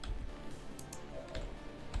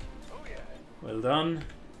 Oh yeah. Well done.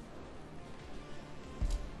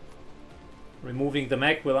 Removing the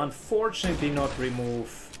mech will unfortunately not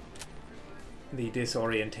remove the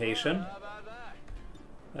disorientation. How about that?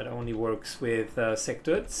 That only works with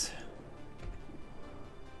sectors.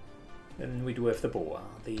 Then we do have the boa,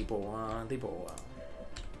 the boa, the boa.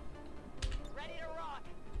 Ready to rock.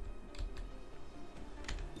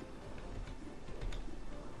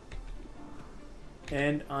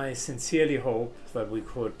 And I sincerely hope that we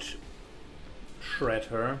could shred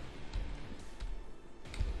her.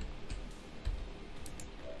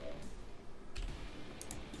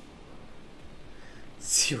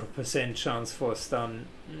 %0 chance for stun.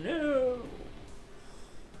 No!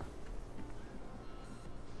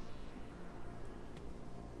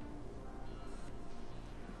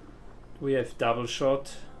 We have double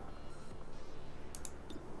shot.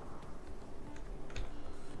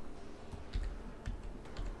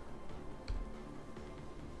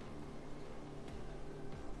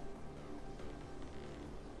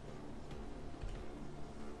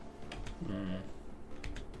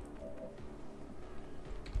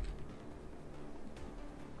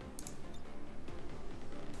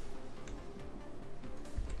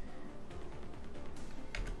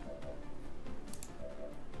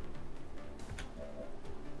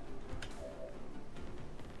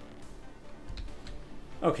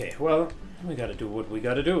 Okay, well, we gotta do what we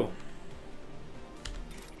gotta do.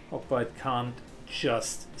 Hogbite can't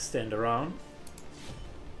just stand around.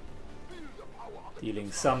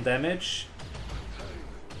 Dealing some damage.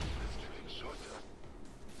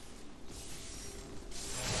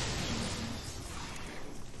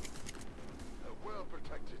 Well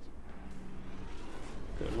protected.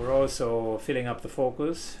 Good, we're also filling up the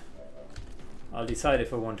focus. I'll decide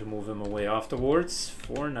if I want to move him away afterwards.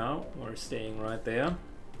 For now, we're staying right there.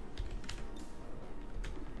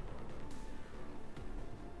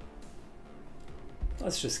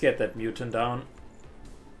 Let's just get that mutant down.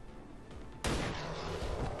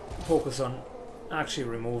 Focus on actually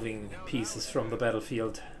removing pieces from the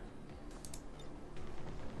battlefield.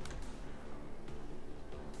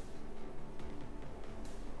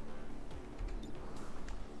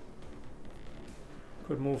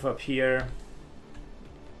 Could move up here.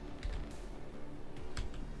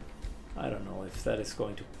 I don't know if that is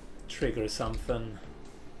going to trigger something.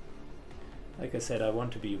 Like I said, I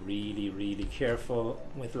want to be really careful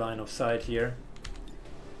with line of sight here.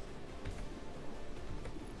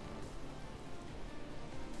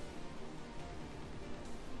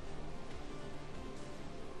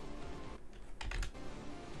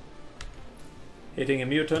 Hitting a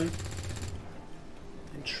mutant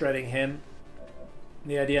and shredding him.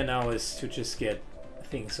 The idea now is to just get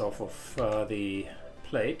things off of the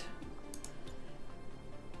plate.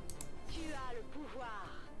 Tu as le pouvoir.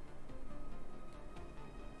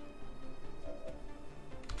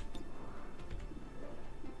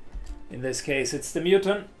 In this case, it's the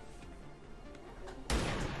mutant. Did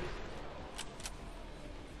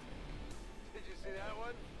you see that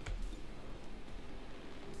one?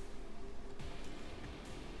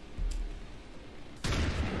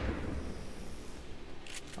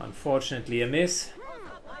 Unfortunately, a miss.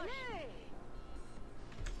 Allez.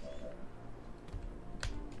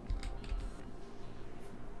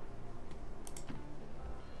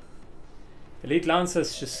 Elite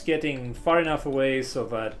Lancers just getting far enough away so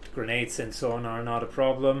that grenades and so on are not a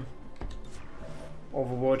problem.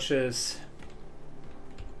 Overwatches.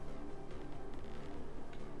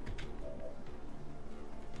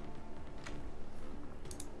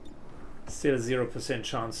 Still 0%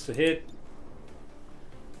 chance to hit.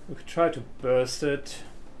 We could try to burst it.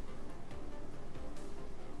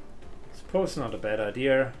 Suppose not a bad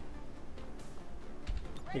idea.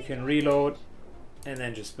 We can reload and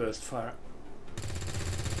then just burst fire.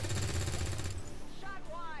 Shot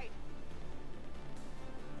wide.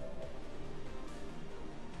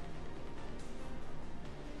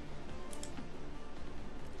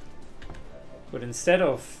 But instead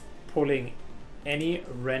of pulling any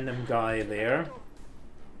random guy there,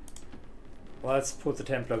 let's put the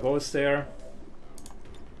Templar Ghost there.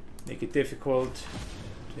 Make it difficult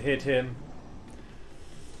to hit him.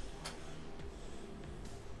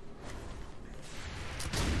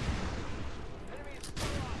 Enemies still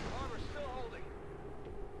off. Armor still holding.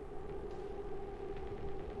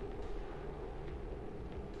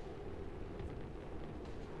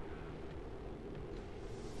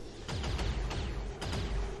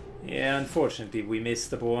 Yeah, unfortunately we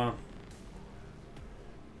missed the boar.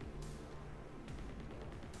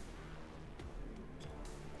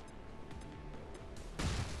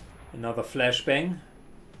 Another flashbang,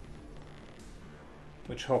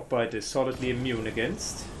 which Hogbite is solidly immune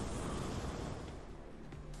against.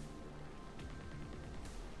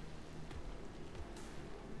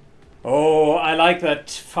 Oh, I like that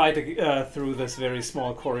fight through this very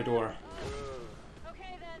small corridor.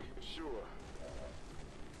 Okay then. Sure.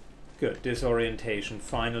 Good, disorientation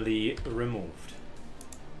finally removed.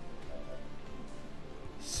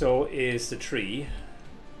 So is the tree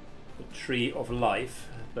of life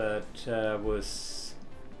that was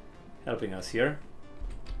helping us here.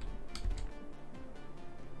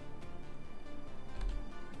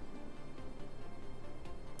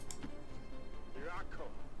 Here I come.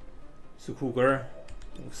 Sukuger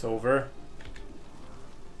moves over.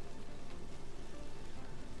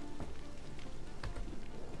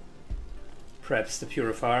 Preps the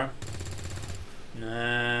purifier.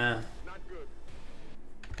 Nah. Not good.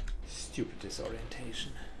 Stupid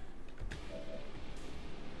disorientation.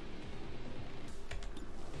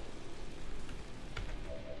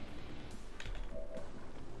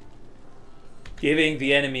 Giving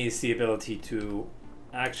the enemies the ability to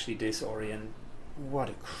actually disorient. What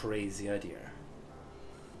a crazy idea.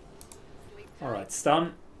 Alright,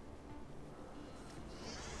 stun.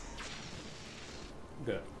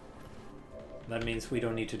 Good. That means we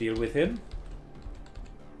don't need to deal with him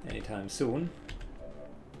anytime soon.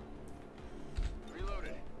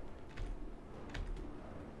 Reloaded.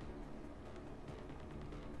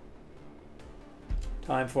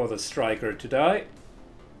 Time for the striker to die.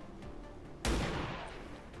 I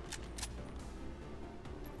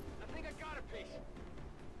think I got a piece.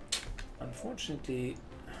 Unfortunately,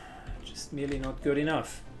 just merely not good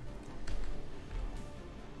enough.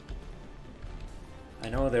 I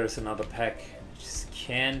know there's another pack, I just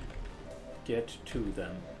can't get to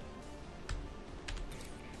them.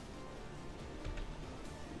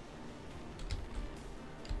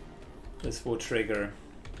 This will trigger.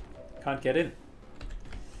 Can't get in.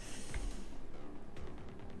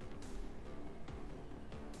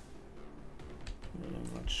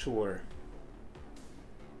 I'm not sure.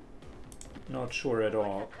 Not sure at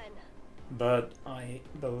all. But I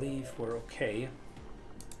believe we're okay.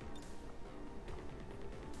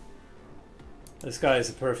 This guy is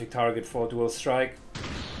a perfect target for dual strike.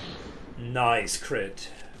 Nice crit.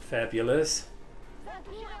 Fabulous.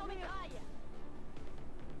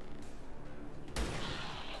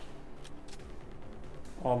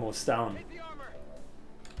 Almost down. Take the armor.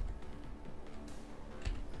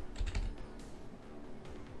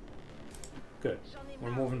 Good. We're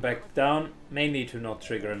moving back down, mainly to not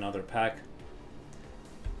trigger another pack.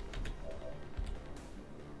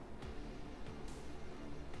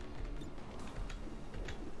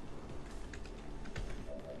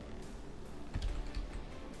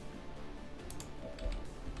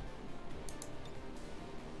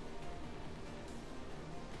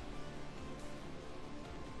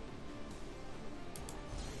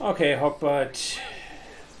 Okay, Hogbite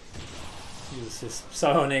uses his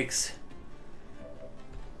psionics.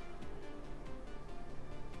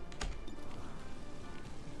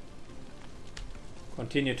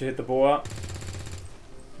 Continue to hit the boa.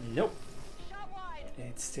 Nope. Shot wide.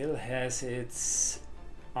 It still has its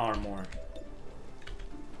armor.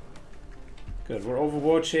 Good, we're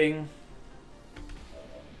overwatching.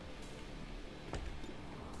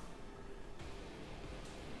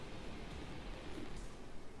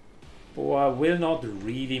 Boa will not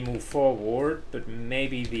really move forward, but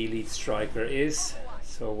maybe the elite striker is.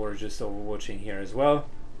 So we're just overwatching here as well.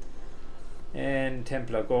 And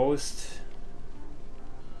Templar Ghost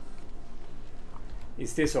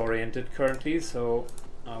is disoriented currently, so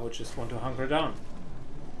I would just want to hunker down.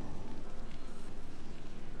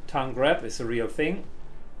 Tongue grab is a real thing.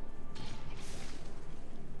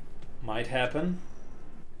 Might happen.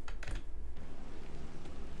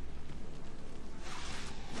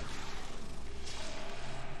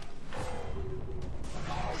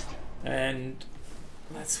 And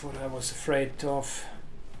that's what I was afraid of.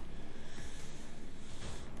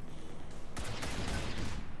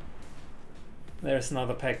 There's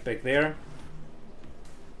another pack back there.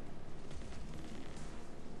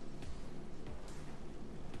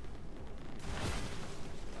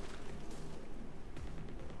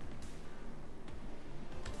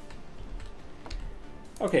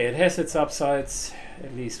 Okay, it has its upsides.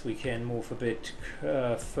 At least we can move a bit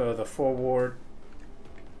further forward.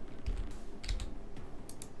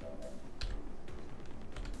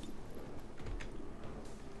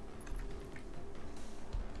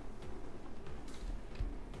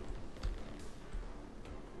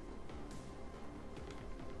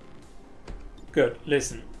 Good,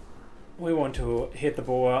 listen. We want to hit the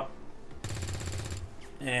boa.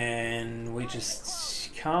 And we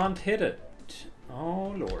just can't hit it.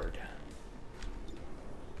 Oh lord.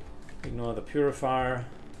 Ignore the purifier.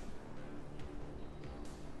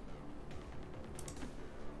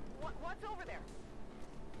 What's over there?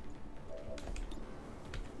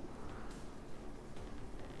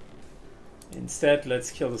 Instead,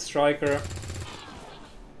 let's kill the striker.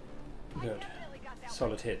 I Good. definitely got that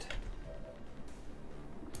Solid hit.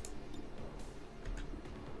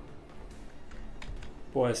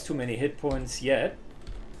 Boy has too many hit points yet.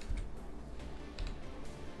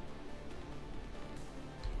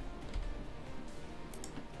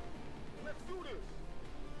 Let's do this.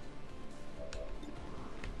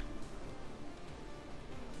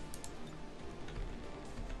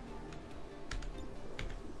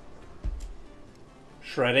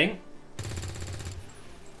 Shredding. Armor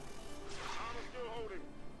still holding.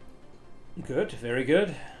 Good, very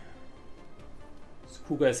good.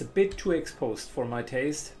 Kuga is a bit too exposed for my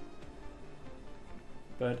taste,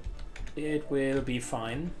 but it will be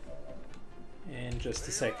fine in just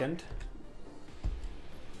a second.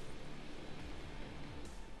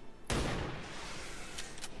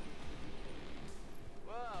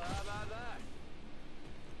 Well, how about that?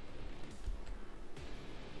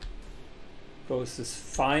 Ghost is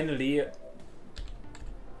finally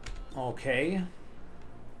okay.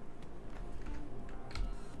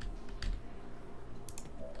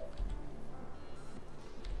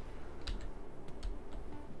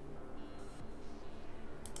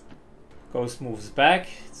 Ghost moves back.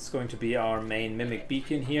 It's going to be our main mimic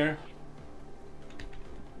beacon here.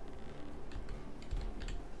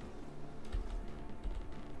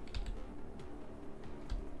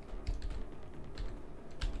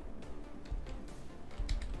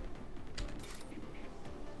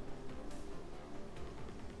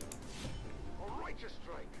 A righteous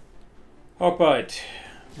strike. Hawkbite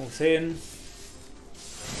moves in.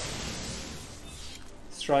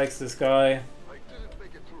 Strikes this guy. I didn't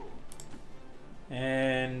make it through.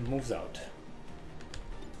 And moves out.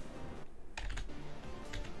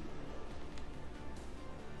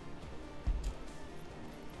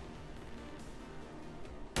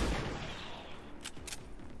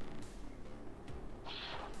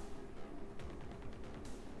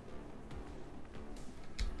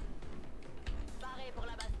 Barré pour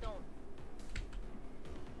la baston.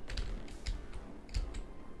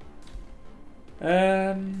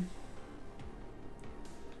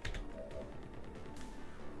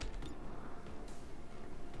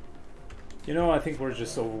 You know, I think we're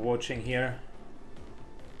just overwatching here.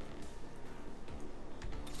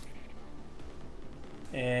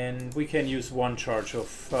 And we can use one charge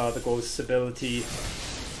of the Ghost's ability.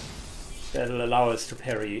 That'll allow us to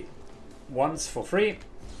parry once for free,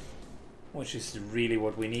 which is really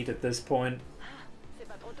what we need at this point. C'est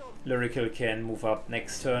pas trop tôt. Lyrical can move up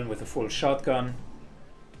next turn with a full shotgun.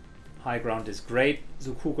 High ground is great.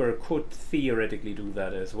 Zukuger could theoretically do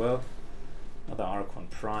that as well. Another Archon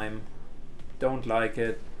Prime. Don't like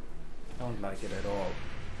it. Don't like it at all.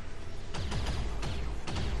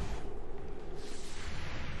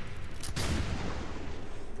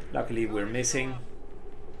 Luckily we're missing.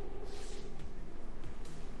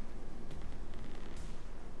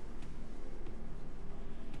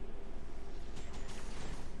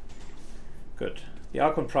 Good. The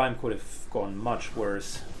Archon Prime could have gone much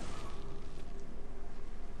worse.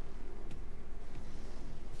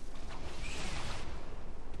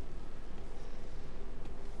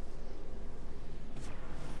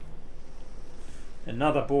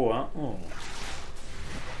 Another boa. Oh.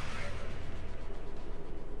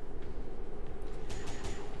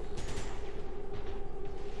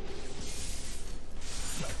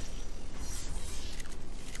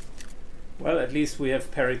 Well, at least we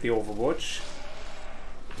have parried the Overwatch.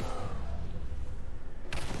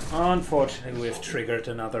 Unfortunately, we've triggered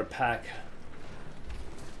another pack.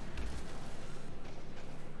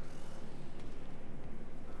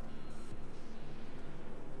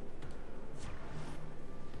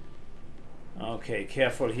 Okay,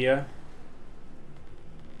 careful here.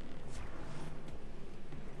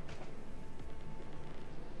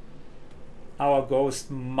 Our ghost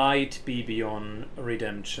might be beyond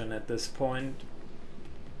redemption at this point.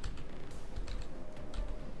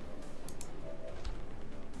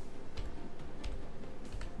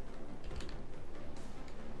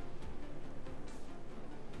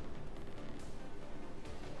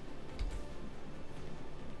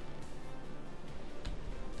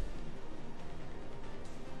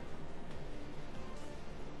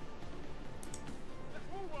 Let's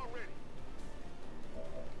move already.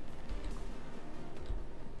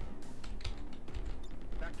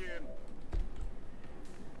 Back in.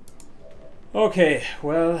 Okay,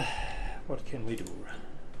 well, what can we do?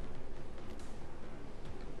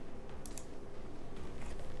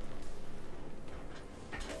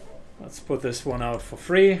 Let's put this one out for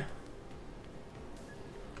free.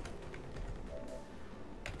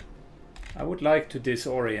 I would like to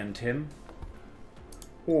disorient him,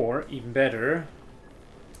 or even better,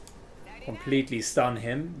 completely stun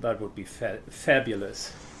him. That would be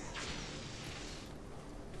fabulous.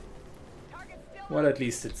 Well, at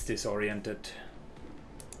least it's disoriented.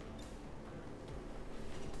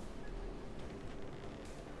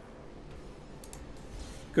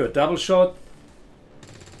 Good, double shot,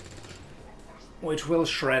 which will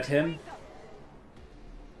shred him.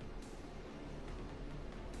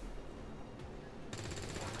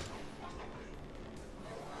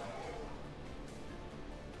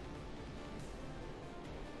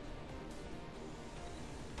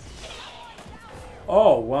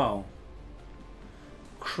 Oh, wow.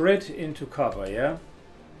 Crit into cover, yeah?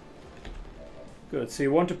 Good, so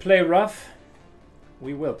you want to play rough?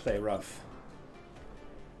 We will play rough.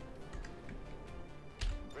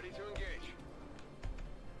 Ready to engage.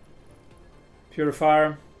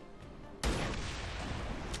 Purifier.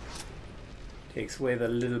 Takes away the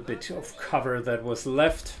little bit of cover that was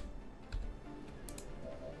left.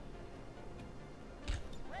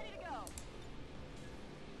 Ready to go.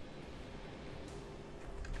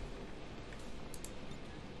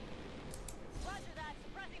 Roger that.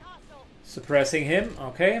 Suppressing hostile. Suppressing him,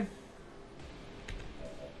 okay.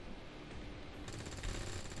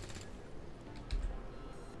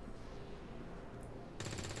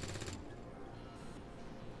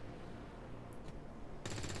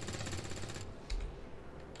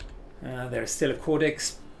 There's still a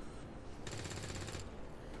CODEX.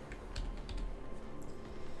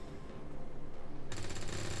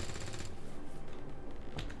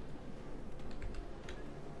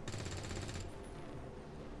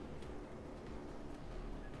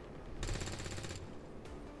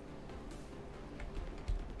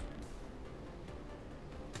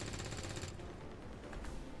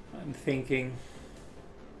 I'm thinking.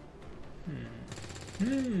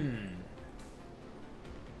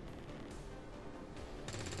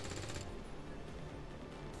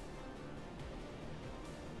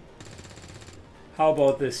 How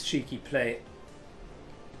about this cheeky play?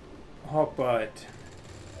 Hawkbite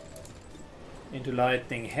into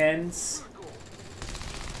lightning hands.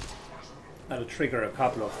 That'll trigger a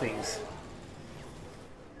couple of things.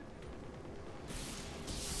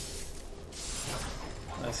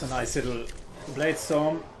 That's a nice little blade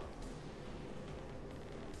storm.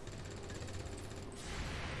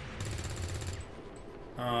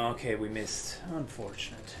 Okay, we missed.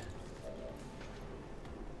 Unfortunate.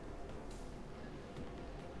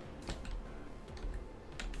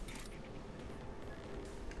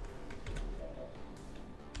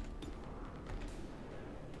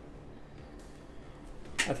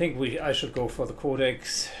 I think I should go for the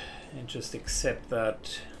CODEX and just accept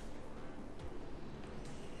that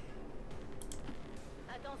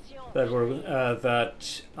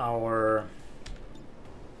that our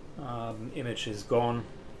image is gone.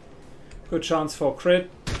 Good chance for crit.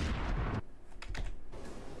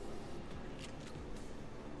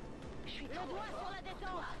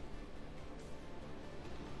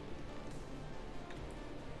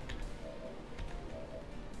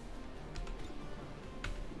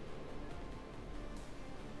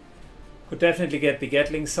 Could definitely get the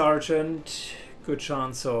Gatling Sergeant. Good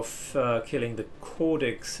chance of killing the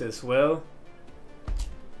CODEX as well.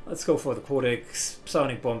 Let's go for the CODEX.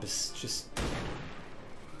 Sonic Bomb is just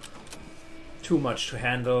too much to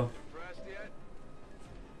handle.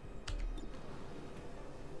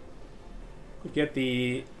 Could get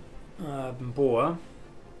the Boa.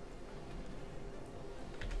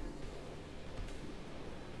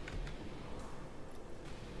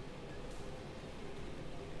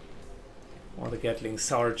 Or the Gatling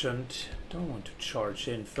Sergeant. Don't want to charge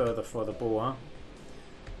in further for the Boa.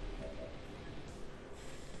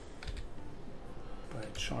 But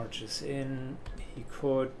it charges in. He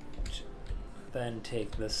could then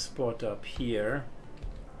take the spot up here.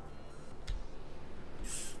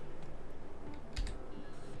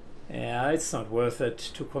 Yeah, it's not worth it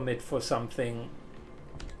to commit for something.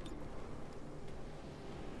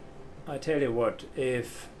 I tell you what,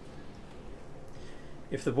 if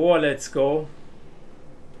the Boa lets go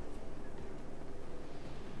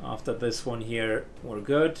after this one here, we're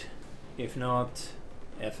good. If not,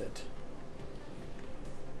 F it.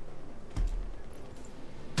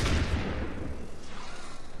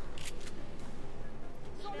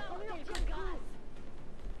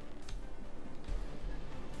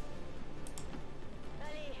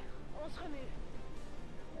 Allez, on se remue.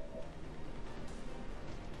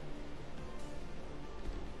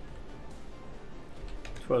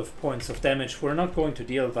 12 points of damage. We're not going to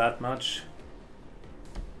deal that much.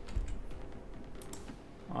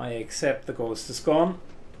 I accept the ghost is gone.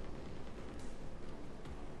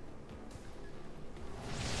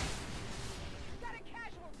 Got a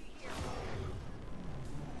casualty here.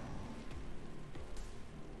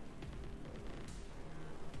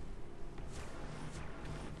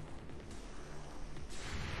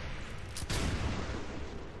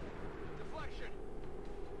 Deflection.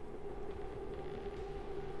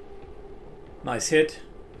 Nice hit.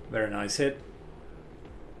 Very nice hit.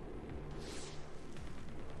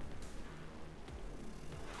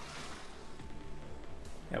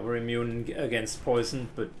 Yeah, we're immune against poison,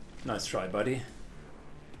 but nice try, buddy.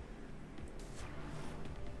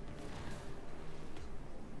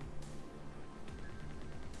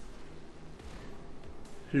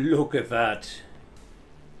 Look at that.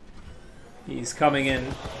 He's coming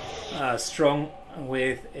in strong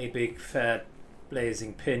with a big fat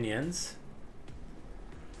blazing pinions.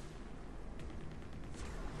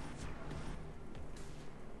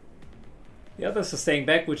 The others are staying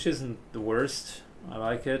back, which isn't the worst. I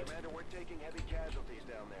like it. Commander, we're taking heavy casualties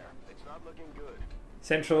down there. It's not looking good.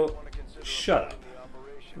 Central, shut up.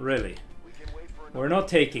 Really. We can wait for We're not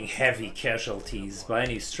taking heavy casualties by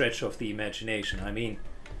any stretch of the imagination. I mean,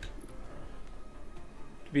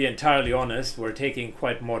 to be entirely honest, we're taking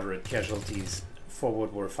quite moderate casualties for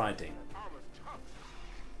what we're fighting.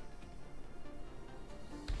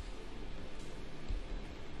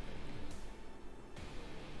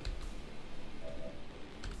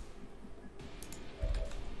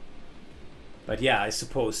 But yeah, I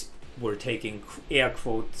suppose we're taking air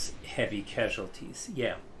quotes heavy casualties.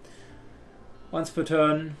 Yeah. Once per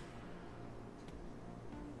turn.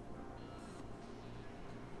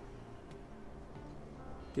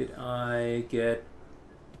 Did I get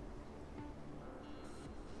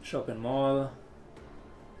shock and maul?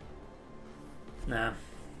 Nah.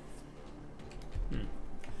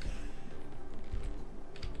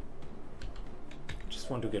 Just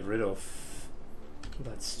want to get rid of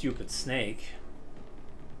that stupid snake.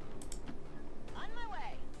 On my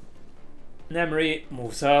way. Nemri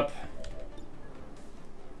moves up.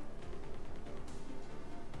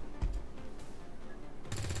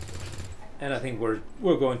 And I think we're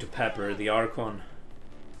going to pepper the Archon.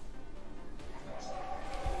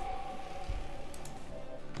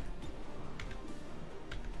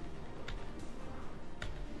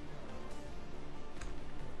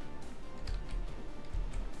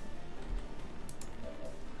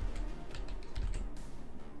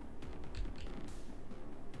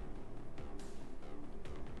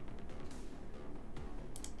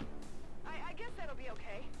 I guess that'll be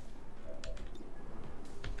okay.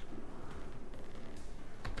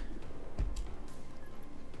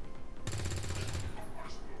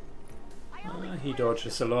 He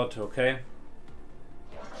dodges a lot, okay.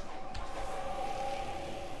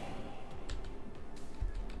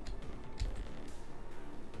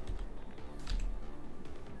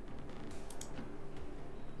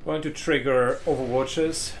 Going to trigger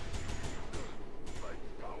Overwatches.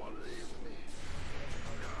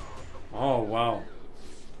 Oh wow.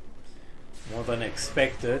 More than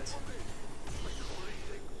expected.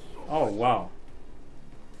 Oh wow.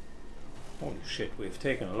 Holy shit, we've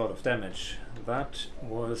taken a lot of damage. That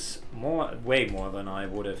was way more than I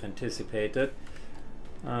would have anticipated.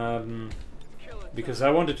 Because I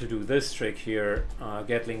wanted to do this trick here,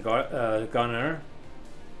 Gatling Gunner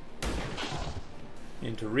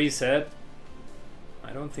into reset.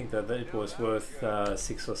 I don't think that it was worth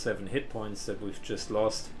 6 or 7 hit points that we've just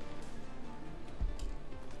lost.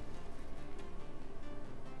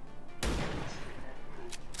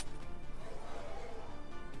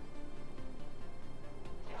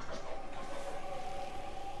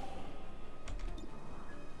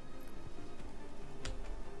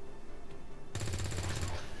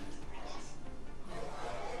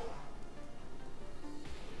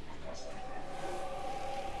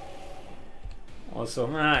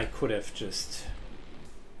 Also, I could have just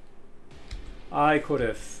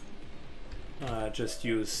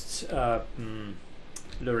used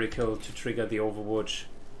Lyrical to trigger the Overwatch.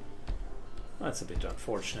 That's a bit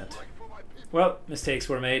unfortunate. Well, mistakes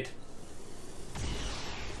were made.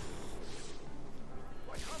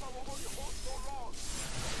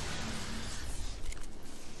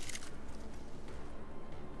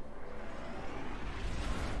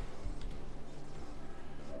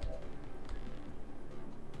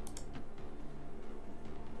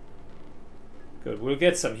 Good, we'll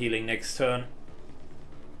get some healing next turn.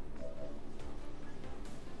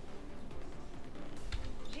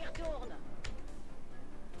 J'y retourne.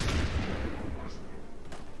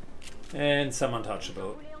 And some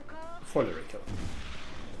untouchable for lyrical.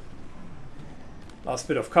 Last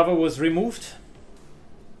bit of cover was removed.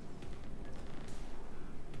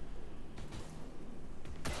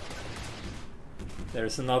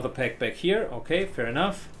 There's another pack back here. Okay, fair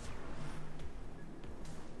enough.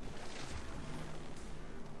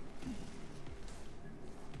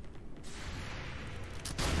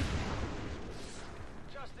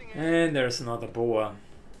 And there's another boa.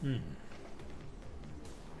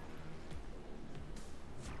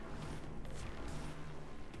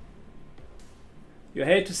 You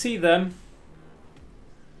hate to see them.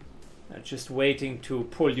 They're just waiting to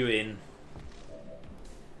pull you in.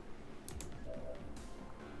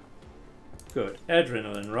 Good.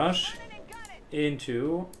 Adrenaline rush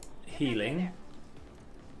into healing.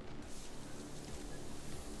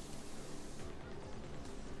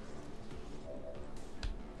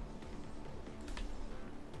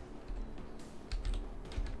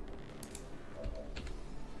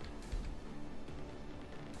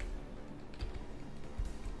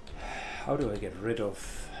 How do I get rid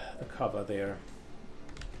of the cover there?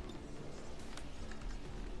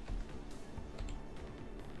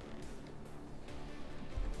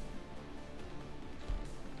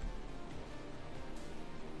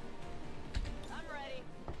 I'm ready.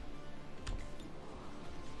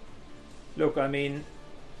 Look, I mean,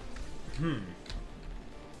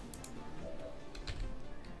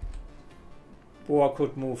 Boa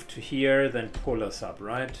could move to here, then pull us up,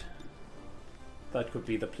 right? That could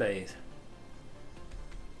be the play.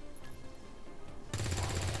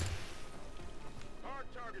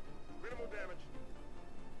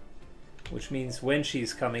 Which means when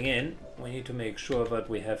she's coming in, we need to make sure that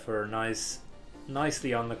we have her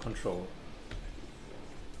nicely under control.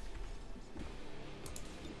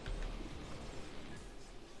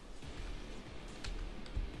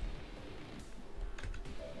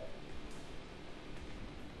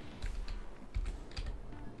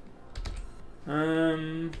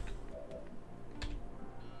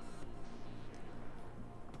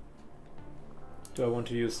 Do I want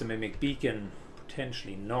to use the Mimic Beacon?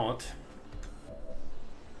 Potentially not.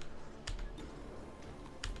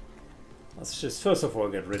 Let's just first of all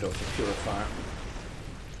get rid of the Purifier.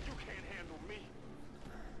 You can't handle me.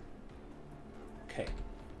 Okay.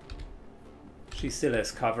 She still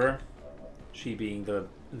has cover. She being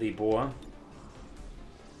the boar.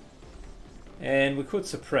 And we could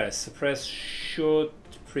suppress. Suppress should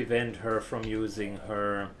prevent her from using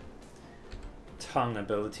her tongue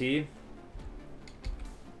ability.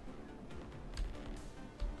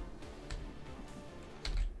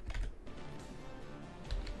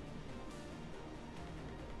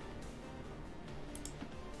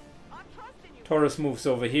 Taurus moves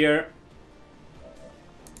over here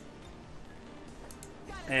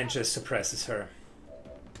and just suppresses her.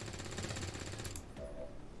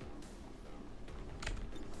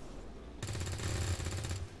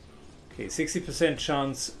 Okay, 60%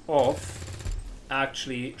 chance of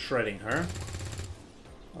actually shredding her.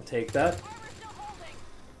 I'll take that.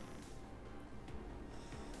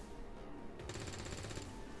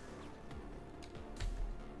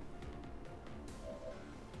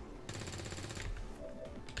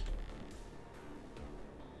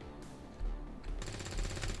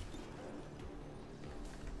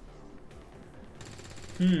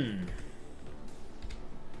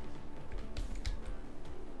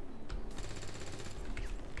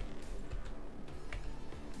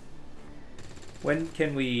 When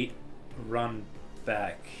can we run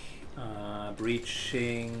back?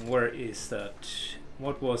 Breaching, where is that?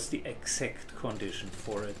 What was the exact condition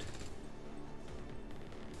for it?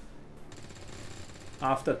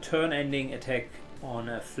 After turn-ending attack on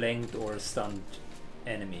a flanked or stunned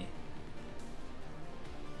enemy.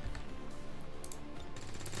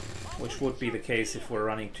 Which would be the case if we're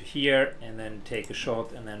running to here and then take a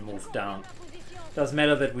shot and then move down. Doesn't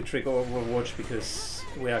matter that we trigger Overwatch because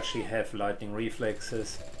we actually have lightning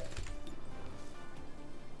reflexes.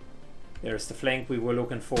 There's the flank we were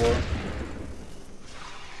looking for.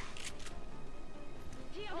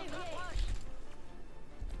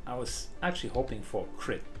 I was actually hoping for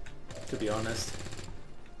crit, to be honest.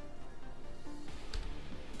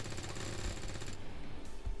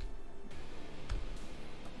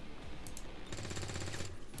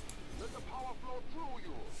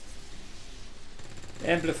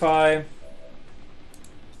 Amplify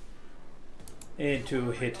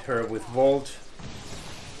into hit her with Volt.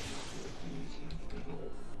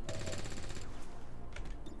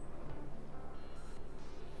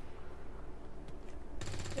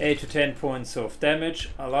 Eight to 10 points of damage.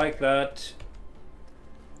 I like that.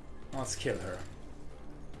 Let's kill her.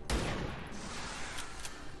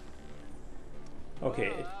 Okay,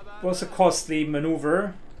 it was a costly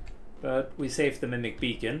maneuver, but we saved the Mimic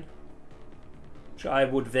Beacon, which I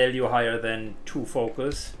would value higher than 2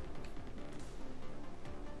 focus.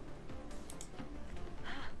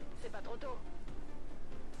 C'est pas trop tôt.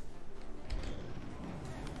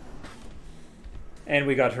 And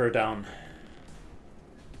we got her down.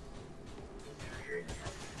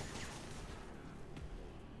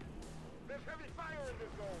 There's heavy fire in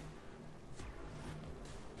this zone.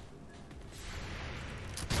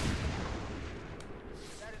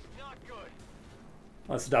 That is not good.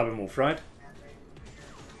 That's a double move, right?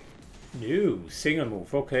 No, single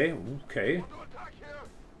move. Okay, okay. Under attack here.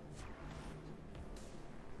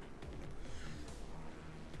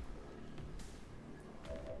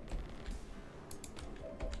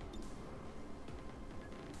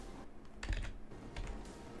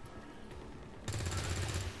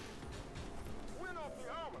 Win off the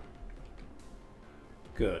armor.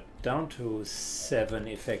 Good. Down to 7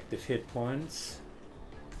 effective hit points.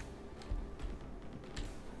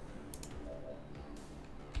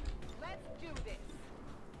 Let's do this.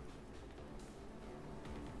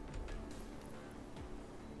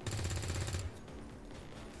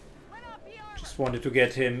 Went off the armor. Just wanted to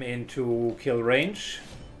get him into kill range.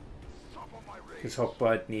 Top of my range. His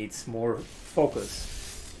Hogbite needs more focus.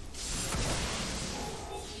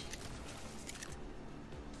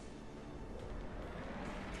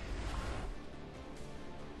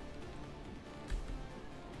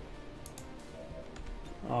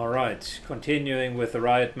 Alright, continuing with the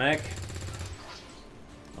Riot Mag.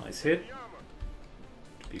 Nice hit. The armor.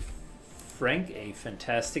 To be frank, a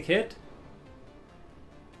fantastic hit.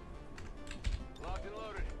 Locked and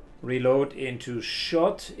loaded. Reload into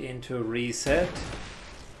shot, into reset.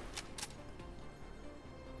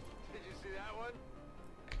 Did you see that one?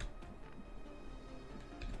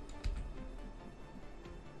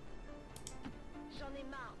 J'en ai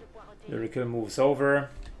marre de poireauter. Lyrical moves over.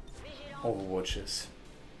 Vigilant. Overwatches.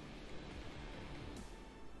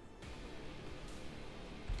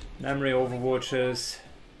 Memory overwatches.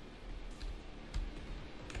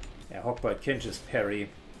 Yeah, Hogbite can just parry.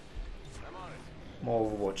 I'm on it.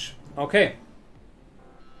 More overwatch. Okay.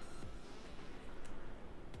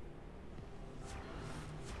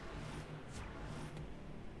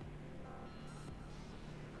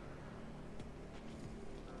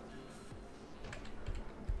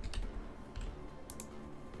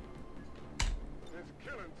 It's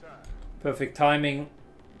killing time. Perfect timing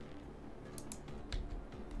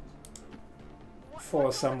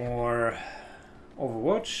for some more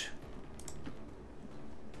Overwatch.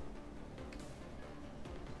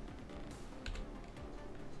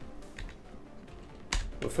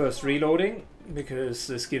 We're first reloading because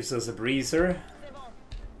this gives us a breezer C'est bon.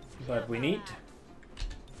 that we need.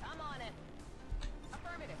 I'm on it.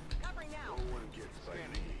 Affirmative. Covering now. No one gets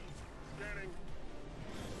scanning. Scanning.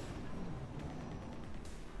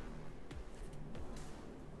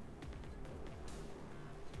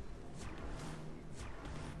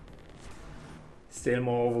 Still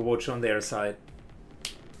more Overwatch on their side.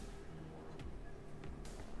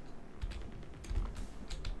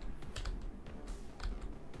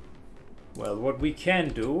 Well, what we can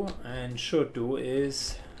do and should do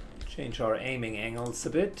is change our aiming angles a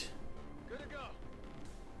bit. Good to go.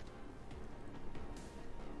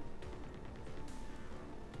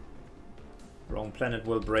 Wrong planet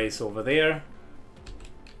will brace over there.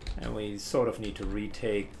 And we sort of need to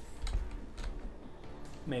retake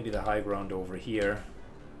maybe the high ground over here.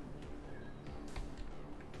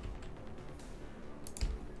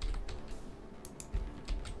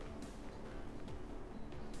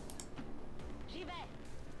 J'y vais.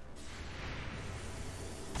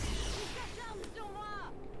 Il s'acharne sur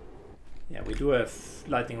moi. Yeah, we do have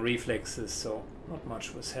lightning reflexes, so not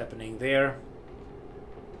much was happening there.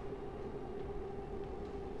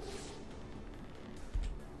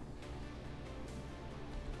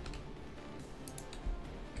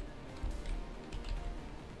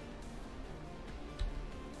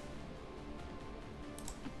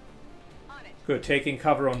 On it. Good, taking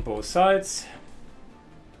cover on both sides.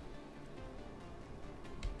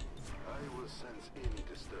 I will sense any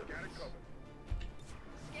disturbance. Got it covered.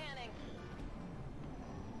 Scanning.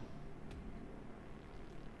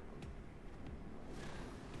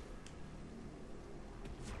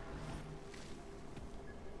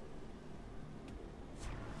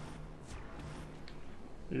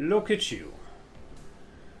 Look at you.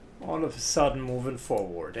 All of a sudden moving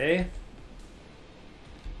forward, eh?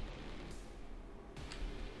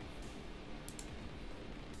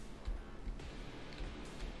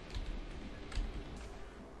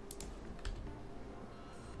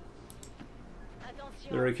 Attention.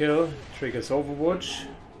 Lure kill triggers Overwatch.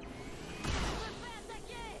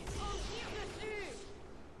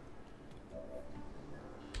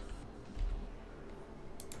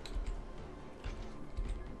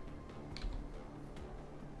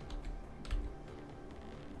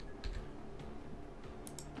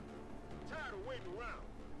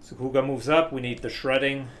 So Kuga moves up, we need the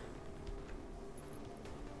shredding.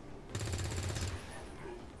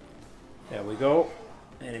 There we go.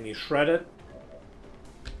 Enemy shredded.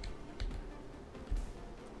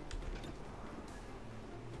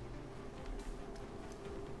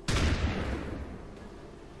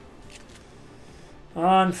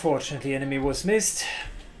 Unfortunately, enemy was missed.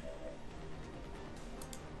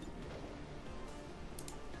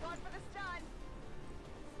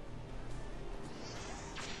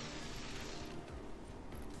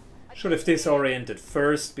 Should have disoriented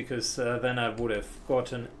first, because then I would have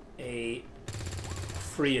gotten a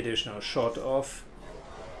free additional shot off.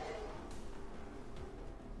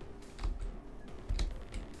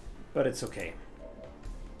 But it's okay.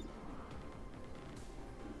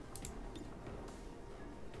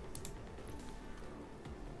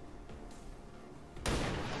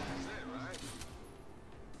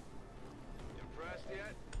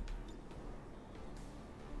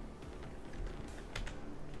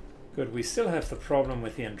 Good, we still have the problem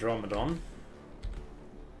with the Andromedon.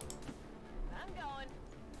 I'm going.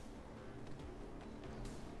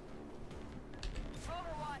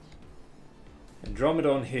 Overwatch.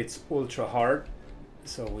 Andromedon hits ultra hard,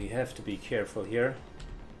 so we have to be careful here.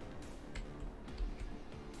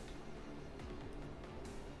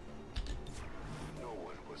 No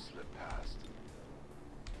one will slip past.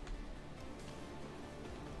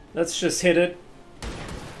 Let's just hit it.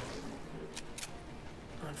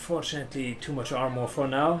 Unfortunately, too much armor for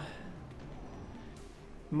now.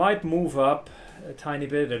 Might move up a tiny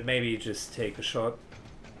bit and maybe just take a shot.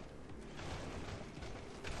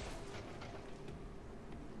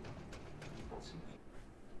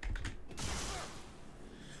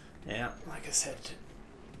 Yeah, like I said,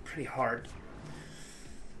 pretty hard.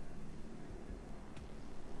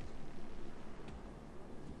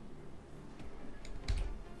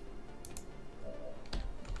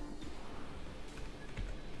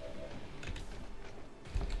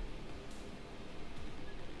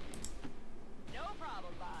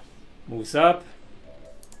 Moves up.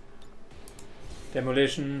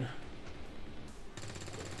 Demolition.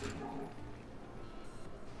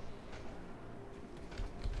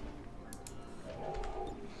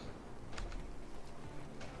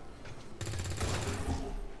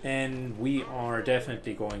 And we are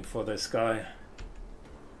definitely going for this guy.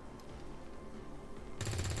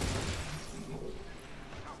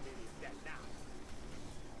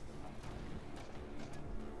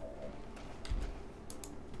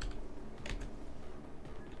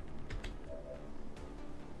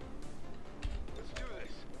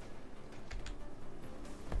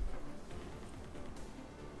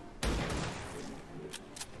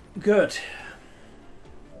 Good.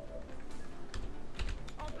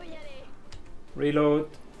 Reload.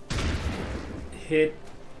 Hit.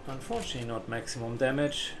 Unfortunately not maximum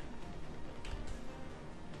damage.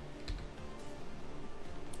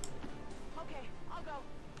 Okay, I'll go.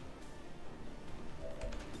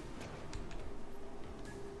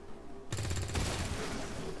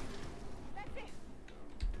 That's it.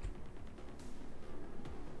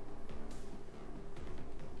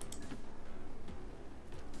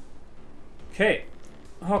 Okay,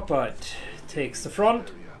 Hawkbite takes the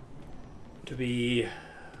front to be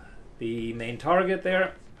the main target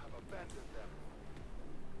there.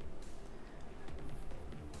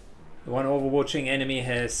 The one overwatching enemy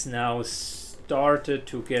has now started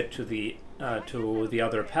to get to the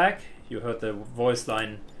other pack. You heard the voice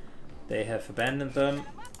line. They have abandoned them.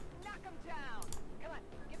 Knock 'em down. Come on,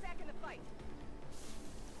 get back in the fight.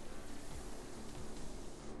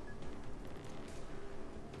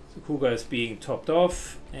 So Kuga is being topped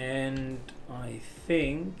off, and I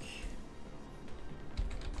think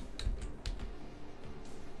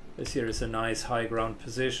this here is a nice high ground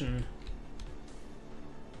position.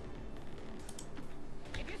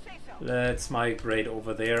 If you say so. Let's migrate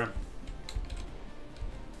over there.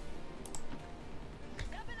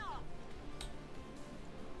 Stepping off.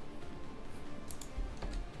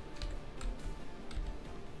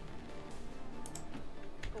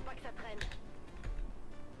 Faut pas que ça traîne.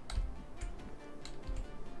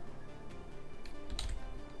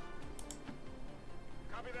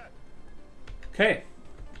 Copy that. Okay.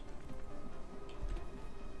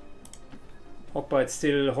 Hawkbite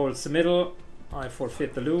still holds the middle. I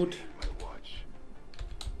forfeit the loot. My watch.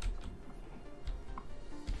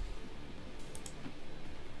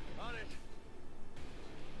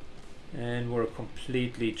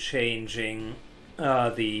 completely changing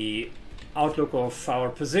the outlook of our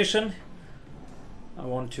position. I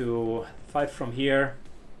want to fight from here,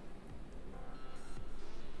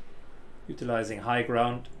 utilizing high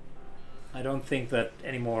ground. I don't think that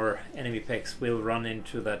any more enemy packs will run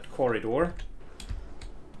into that corridor.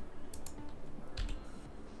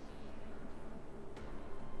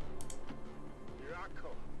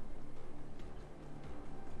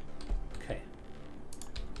 Okay.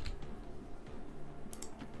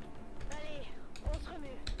 Allez, on se remue.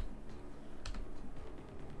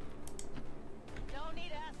 No need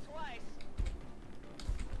to ask twice.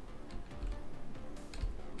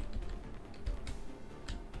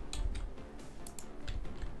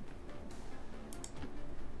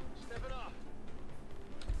 Step it up.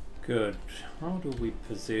 Good. How do we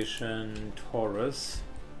position Taurus?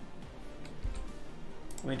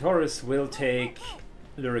 I mean, Taurus will take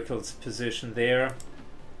Lyrical's position there,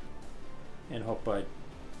 and Hopbite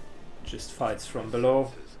just fights from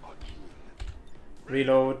below.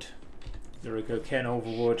 Reload. Lyrical can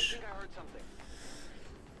overwatch, I heard something.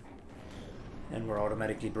 and we're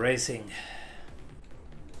automatically bracing.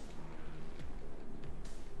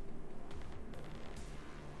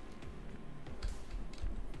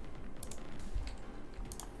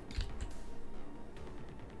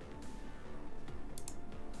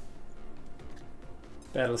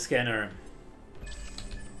 Battle scanner.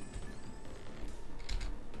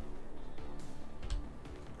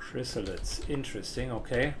 Chrysalids. Interesting,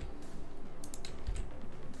 okay.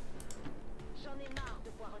 J'en ai marre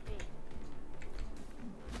de poireauter.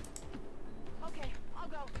 Okay, I'll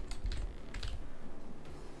go.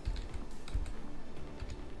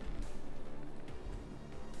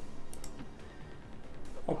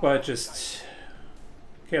 Hopbite just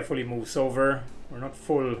carefully moves over. We're not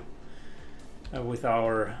full with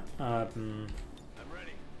our I'm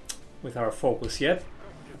ready. focus yet.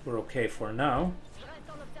 We're okay for now. Je reste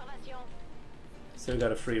en observation. Still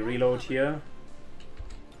got a free reload here.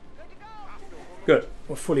 Good to go. Good.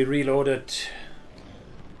 We're fully reloaded.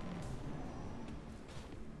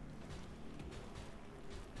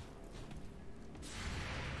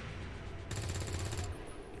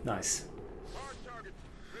 Nice. Hard target.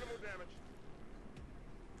 Minimal damage.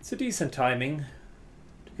 It's a decent timing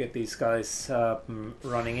to get these guys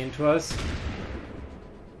running into us.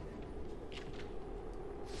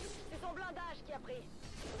 C'est son blindage qui a pris.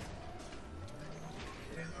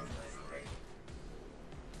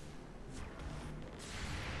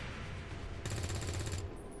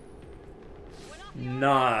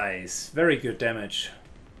 Nice. Very good damage.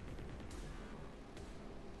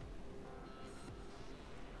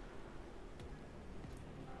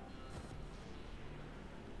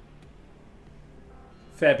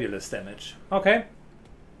 Fabulous damage. Okay.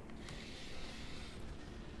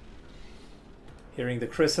 Hearing the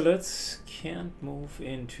chrysalids. Can't move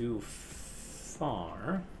in too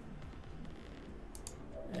far,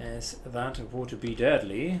 as that would be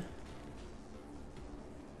deadly.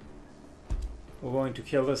 We're going to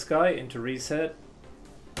kill this guy into reset.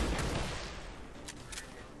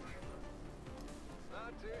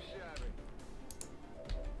 Not too shabby.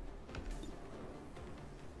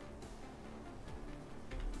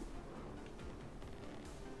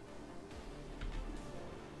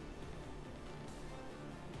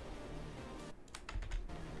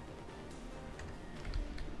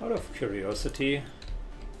 Out of curiosity,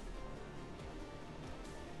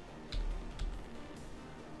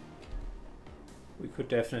 we could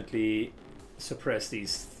definitely suppress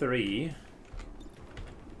these three,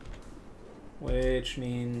 which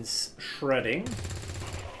means shredding,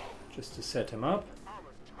 just to set him up.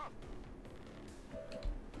 Armor's tough.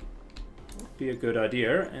 Would be a good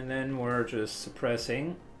idea. And then we're just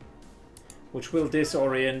suppressing, which will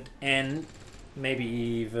disorient and maybe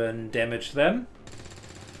even damage them.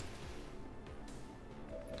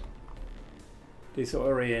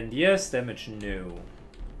 Disorient, yes. Damage, no.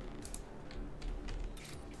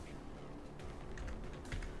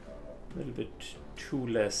 A little bit too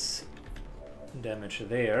less damage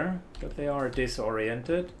there, but they are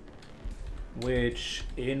disoriented, which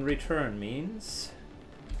in return means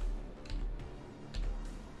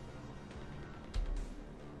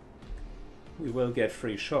we will get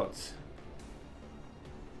free shots.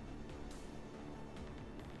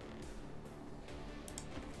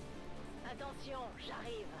 Attention,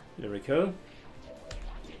 j'arrive. Lyrical.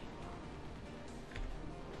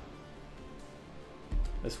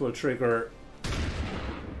 This will trigger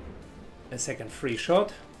a second free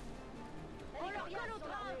shot. On leur colle au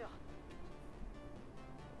train.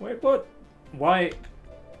 Wait, what?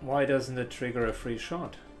 Why doesn't it trigger a free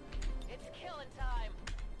shot? It's killing time.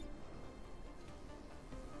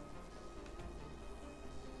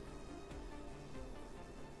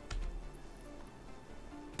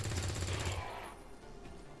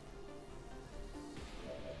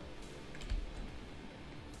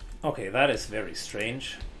 Okay, that is very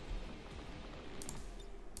strange.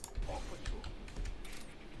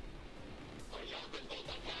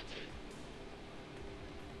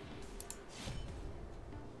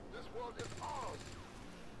 This world is ours.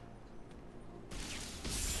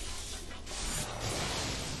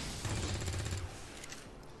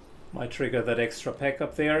 Might trigger that extra pack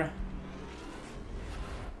up there.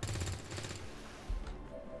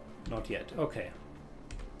 Not yet. Okay.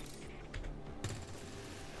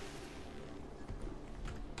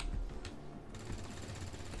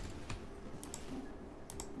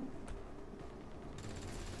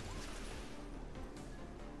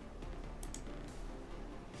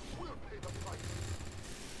 We'll pay the price.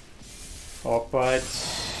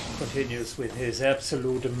 Hawkbite continues with his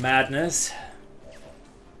absolute madness.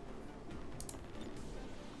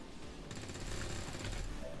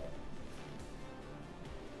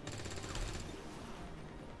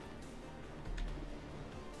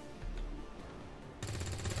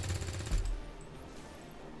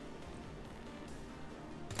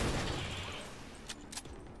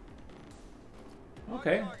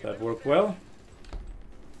 Okay, that worked well.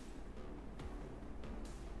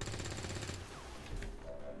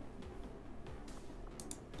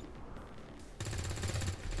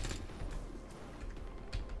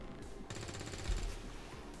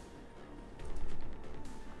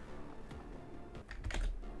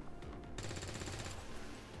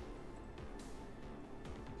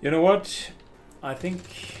 You know what? I think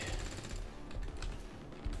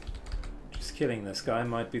just killing this guy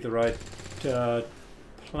might be the right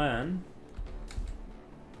plan.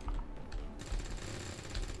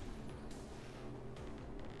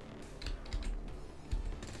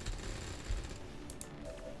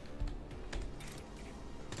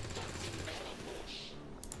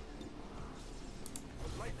 A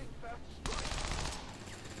lightning fast strike.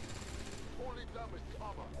 Only damage the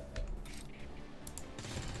armor.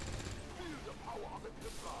 Feel the power of the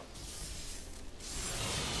Templars.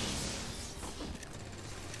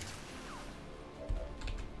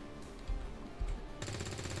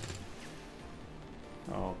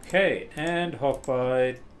 Okay, and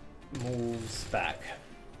Hawkbite moves back.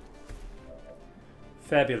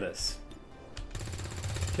 Fabulous.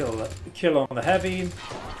 Kill on the heavy. It's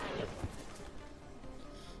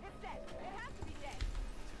dead. It has to be dead.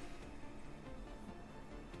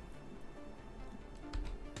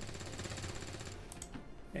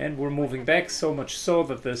 And we're moving back, so much so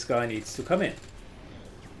that this guy needs to come in.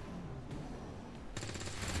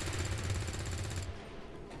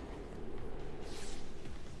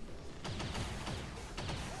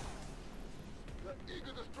 They're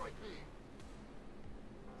eager to strike me.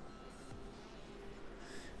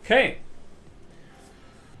 Okay.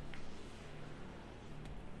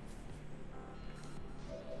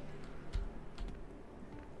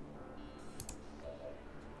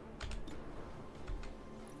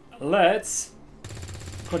 Let's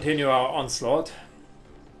continue our onslaught.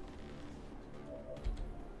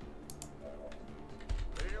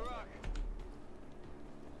 Ready to rock.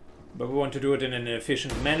 But we want to do it in an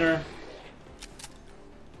efficient manner.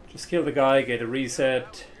 Just kill the guy, get a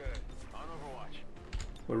reset. Good. On Overwatch.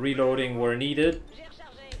 We're reloading where needed. J'ai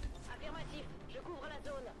rechargé. Affirmatif. Je couvre la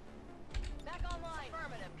zone. Back online.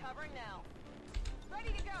 Affirmative. Covering now. Ready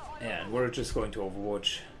to go. And we're just going to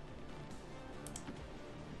Overwatch.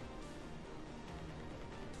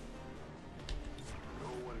 No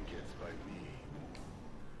one gets by me.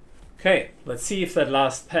 Okay, let's see if that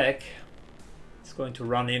last pack is going to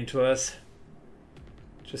run into us.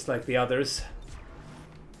 Just like the others.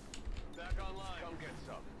 Back online. Come get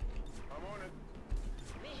some. I'm on it.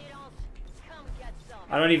 Vigilance. Come get some.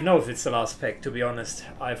 I don't even know if it's the last pack, to be honest.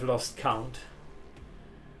 I've lost count.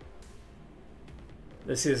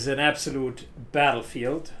 This is an absolute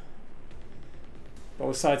battlefield.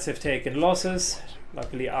 Both sides have taken losses.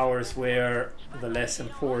 Luckily ours were the less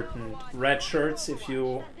important red shirts, if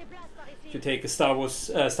you take a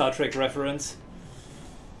Star Trek reference.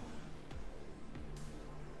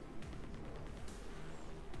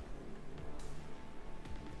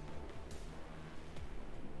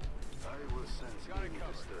 I will sense any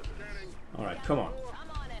disturbance. Scanning. Alright, come on. I'm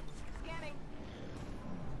on it. Scanning.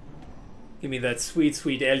 Give me that sweet,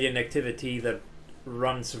 sweet alien activity that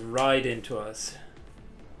runs right into us.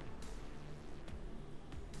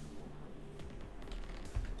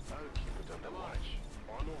 I'll keep it under watch.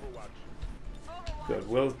 On Overwatch. Overwatch. Good,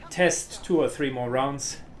 we'll test 2 or 3 more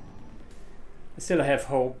rounds. I still have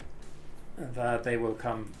hope that they will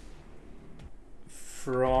come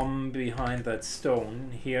from behind that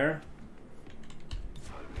stone here.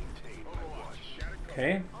 I'll maintain my watch.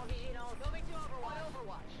 Okay, En vigilance. Going to Overwatch. On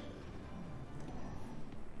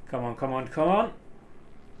Overwatch. Come on, come on, come on.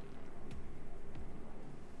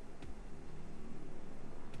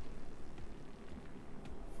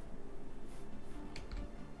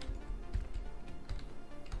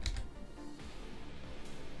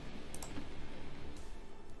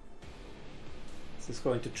 Is this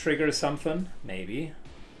going to trigger something? Maybe.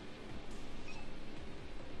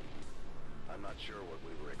 I'm not sure what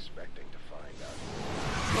we were expecting to find out.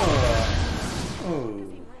 Oh. Oh. The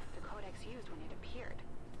same rift the Codex used when it appeared.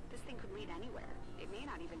 This thing could lead anywhere. It may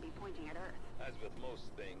not even be pointing at Earth. As with most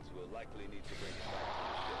things, we'll likely need to bring it back to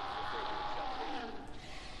the ship for further examination.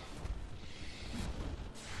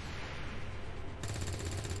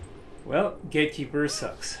 Well, Gatekeeper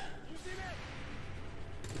sucks.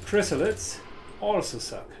 The Chrysalids also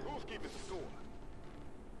suck. Who's keeping score?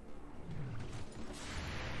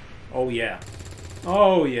 Oh yeah.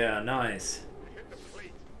 Oh yeah, nice. Hit the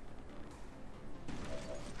fleet.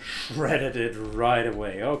 Shredded it right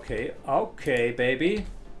away. Okay, okay, baby.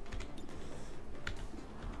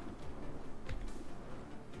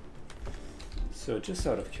 So just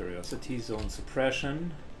out of curiosity, zone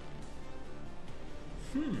suppression.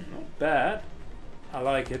 Not bad. I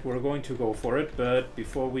like it. We're going to go for it, but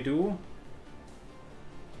before we do,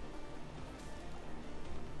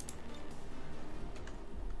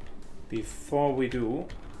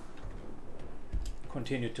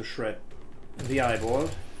 continue to shred the eyeball.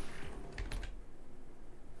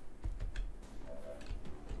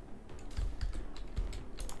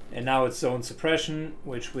 And now it's zone suppression,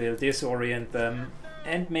 which will disorient them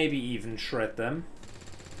and maybe even shred them.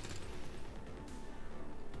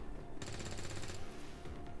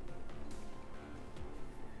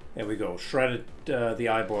 There we go, shredded the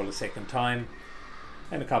eyeball a second time.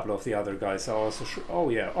 And a couple of the other guys are also oh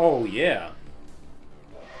yeah, oh yeah.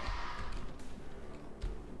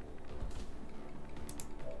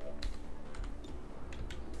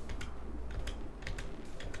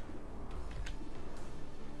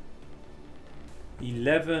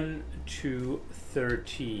 (11 to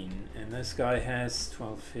 13), and this guy has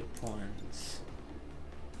 12 hit points.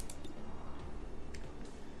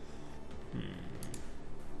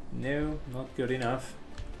 No, not good enough.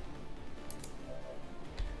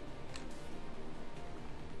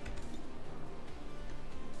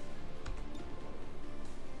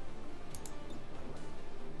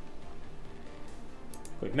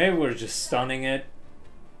 But maybe we're just stunning it.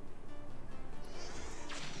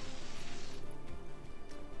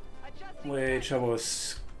 Which I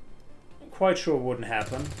was quite sure wouldn't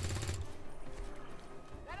happen.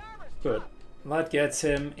 Good. That gets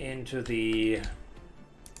him into the...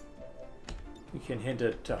 We can hint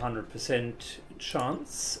at 100%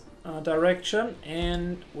 chance direction,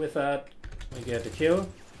 and with that we get a kill.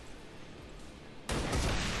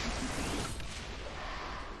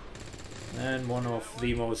 And one of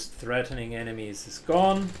the most threatening enemies is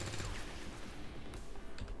gone.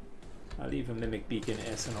 I'll leave a Mimic Beacon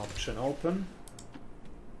as an option open.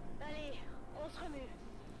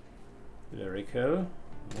 Lyrical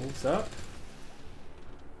moves up.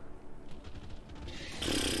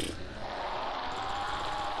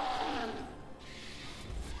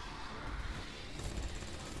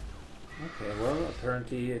 Okay, well,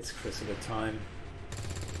 apparently it's Chrysalid time.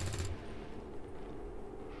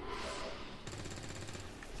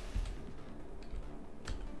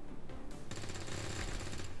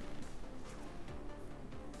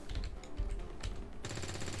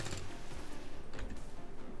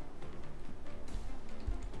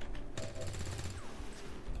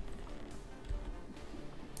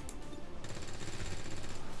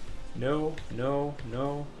 No, no,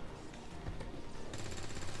 no.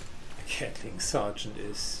 Gatling Sergeant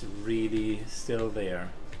is really still there.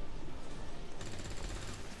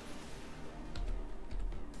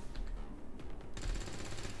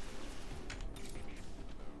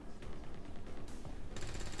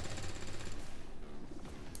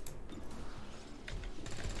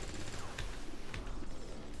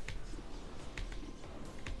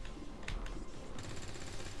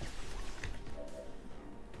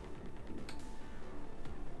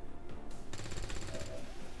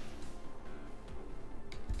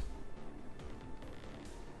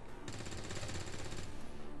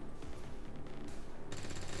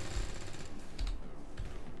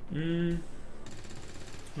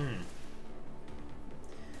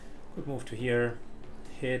 Good move to here.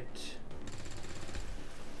 Hit.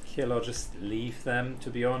 Kill or just leave them, to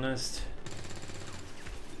be honest.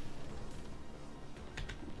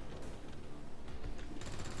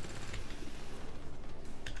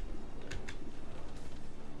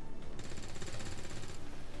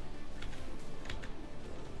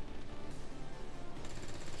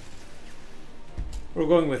 We're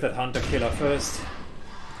going with that hunter killer first.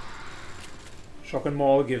 Shock and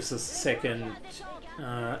maul gives us a second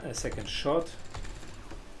shot.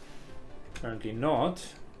 Apparently not,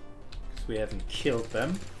 because we haven't killed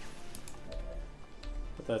them.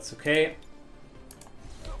 But that's okay.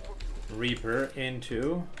 Reaper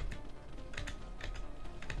into.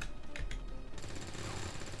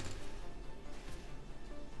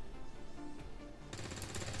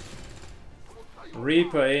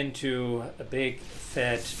 Reaper into a big,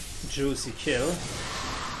 fat, juicy kill.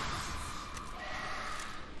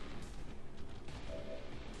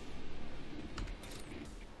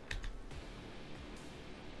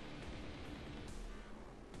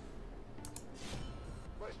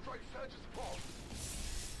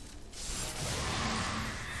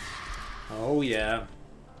 Oh yeah.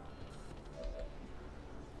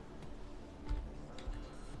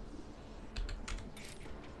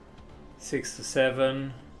 Six to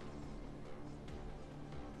seven.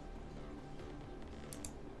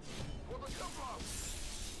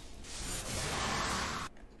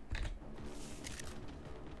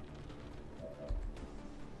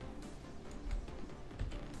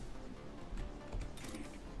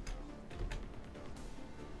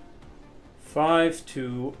 Five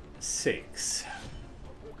to six.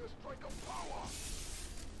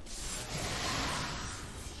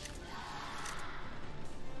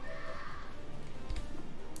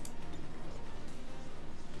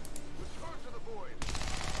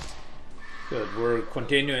 Good, we're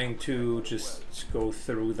continuing to just go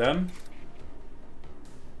through them.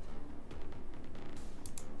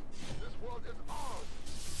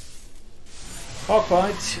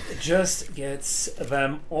 Hawkbite just gets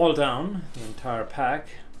them all down, the entire pack.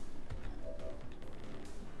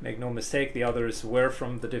 Make no mistake, the others were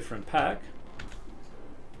from the different pack.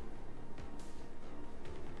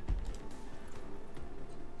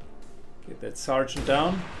 Get that sergeant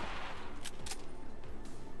down.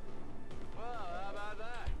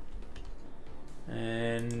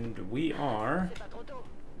 And we are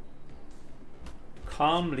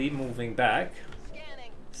calmly moving back,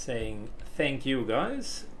 saying thank you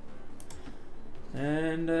guys,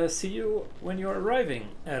 and see you when you're arriving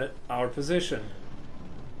at our position.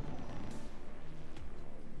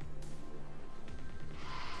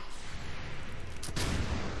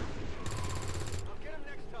 I'll get him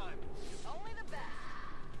next time. Only the best.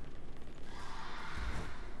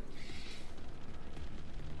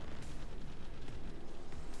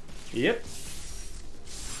 Yep.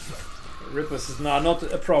 Rippers is not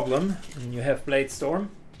a problem when you have Blade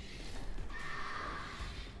Storm.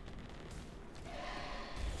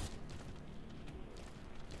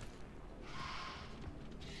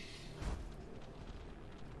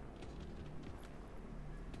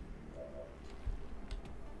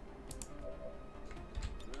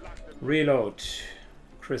 Reload.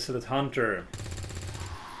 Chrysalid Hunter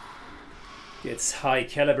gets high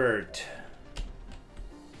calibered.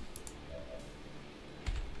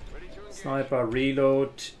 Sniper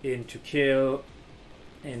reload into kill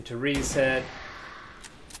into reset.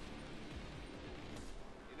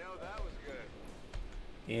 You know, that was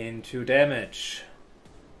good. Into damage.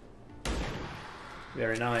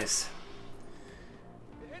 Very nice.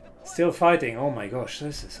 Still fighting. Oh my gosh,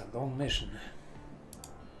 this is a long mission.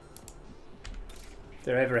 If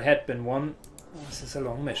there ever had been one, this is a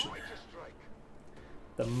long mission.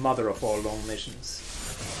 The mother of all long missions.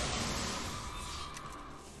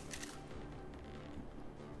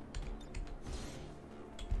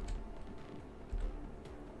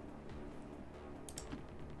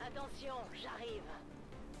 Attention, j'arrive.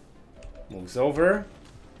 Moves over.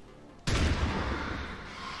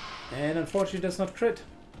 And unfortunately does not crit.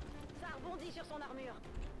 Ça rebondit sur son armure.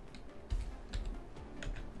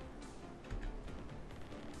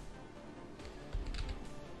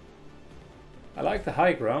 I like the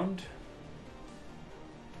high ground,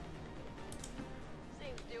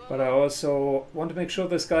 Seems doable. but I also want to make sure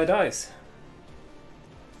this guy dies.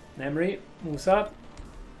 Nemri moves up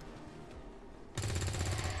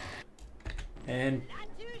and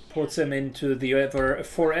puts him into the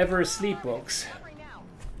forever sleep box. Covering now.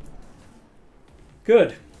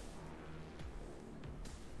 Good.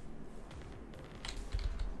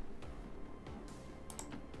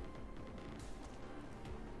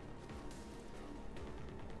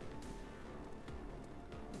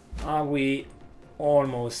 Are we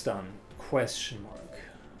almost done? Question mark.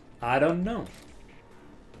 I don't know.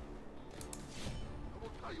 I will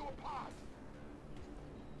tear you apart.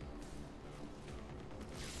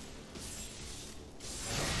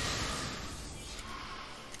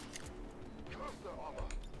 Curse their armor.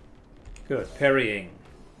 Good. Parrying.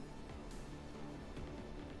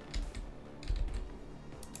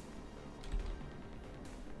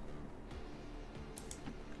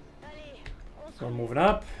 We're moving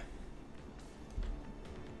up.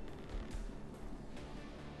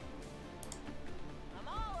 I'm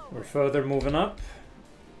all over. We're further moving up.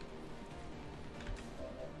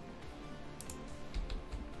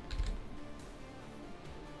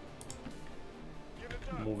 Get it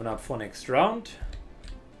done. Moving up for next round.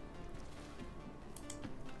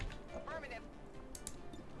 Affirmative.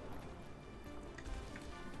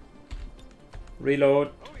 Reload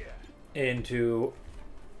Oh yeah. into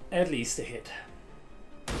at least a hit.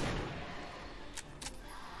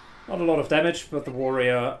 Not a lot of damage, but the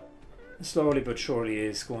warrior slowly but surely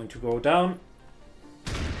is going to go down.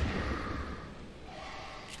 Son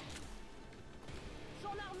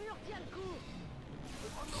armure tient le coup.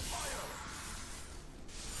 Under fire.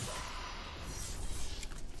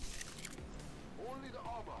 Only the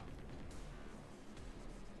armor.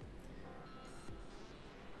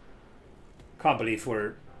 Can't believe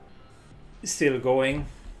we're still going. Armor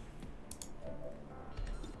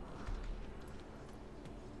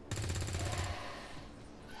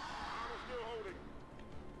still holding.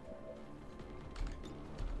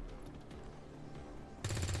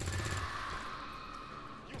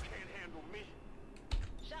 You can't handle me.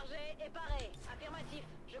 Chargé et paré. Affirmatif.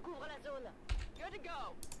 Je couvre la zone. Good to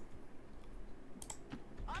go.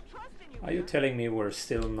 I'm trusting you. Are you telling me we're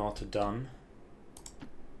still not done?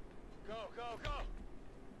 Go, go, go.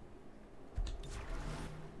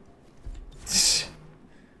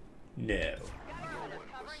 No. Affirmative.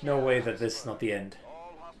 Covering No way that this is not the end.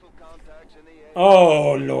 All hostile contacts in the air.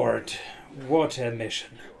 Oh lord. What a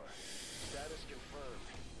mission. Status confirmed.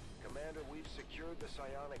 Commander, we've secured the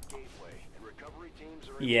psionic gateway, and recovery teams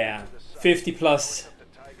are Yeah, into the site. 50 plus Up to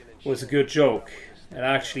Tygan and was a Shin. good joke. It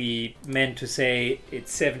actually meant to say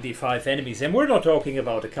it's 75 enemies. And we're not talking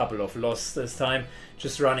about a couple of lost this time,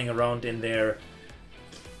 just running around in their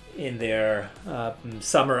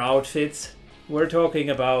summer outfits. We're talking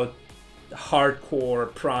about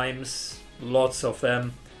hardcore primes, lots of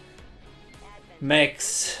them.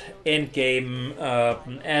 Max, endgame,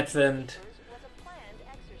 advent. was a planned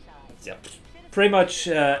exercise. Yep. Pretty much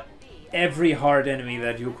every hard enemy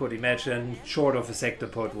that you could imagine, short of a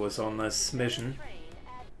sectopod, was on this mission. Train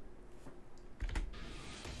at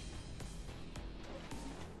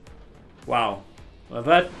Wow. Well,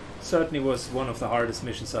 that certainly was one of the hardest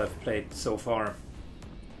missions I've played so far.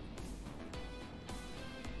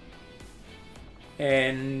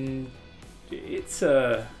 And it's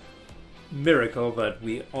a miracle that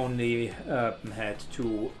we only had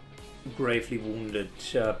 2 gravely wounded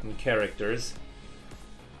characters.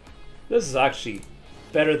 This is actually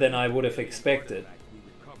better than I would have expected. We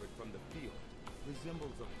recovered from the field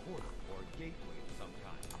resembles a portal or gateway of some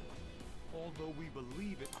kind. Although we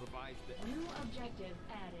believe it provides the New objective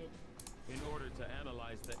added. in order to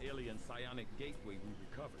analyze the alien psionic gateway we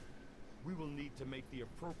recovered, we will need to make the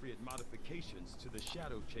appropriate modifications to the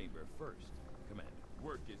shadow chamber first. Commander,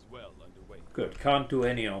 work is well underway. Good, can't do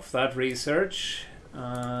any of that research.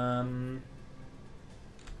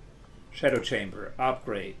 Shadow chamber,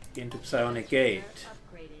 upgrade into psionic gate.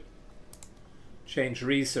 Upgraded. Change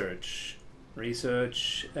research.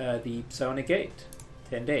 Research the psionic gate.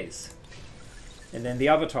 10 days. And then the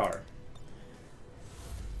avatar.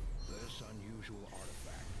 This unusual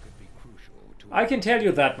artifact could be crucial to I can tell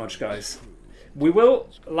you that much, guys. We will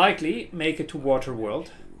likely make it to Waterworld.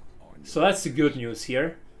 So that's the good news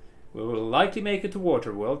here. We will likely make it to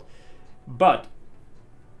Waterworld. But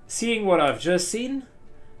seeing what I've just seen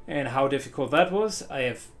and how difficult that was, I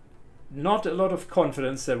have not a lot of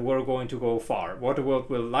confidence that we're going to go far. Waterworld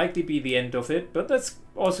will likely be the end of it, but that's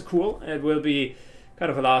also cool. It will be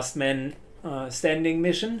kind of a last man standing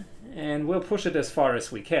mission, and we'll push it as far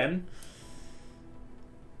as we can.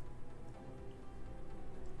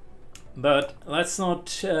 But let's not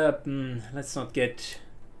get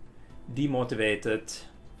demotivated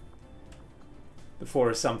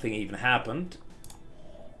before something even happened.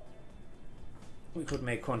 We could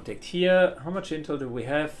make contact here. How much intel do we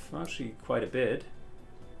have? Actually, quite a bit.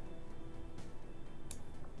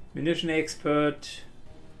 Munition expert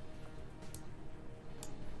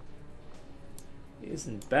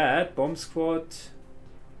isn't bad. Bomb squad.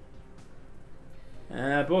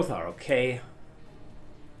 Both are okay.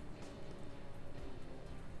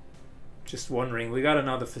 Just wondering, we got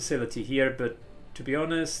another facility here, but to be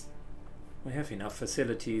honest, we have enough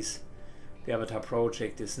facilities. The Avatar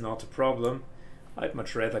project is not a problem. I'd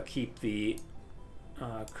much rather keep the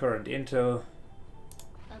current intel,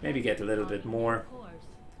 maybe get a little bit more. Course.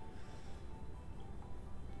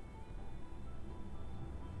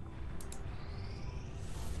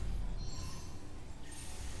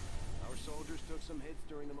 Our soldiers took some hits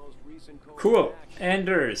during the most recent cold Cool. action.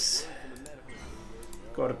 Anders. From the medical group.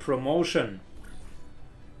 Got a promotion.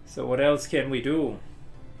 So what else can we do?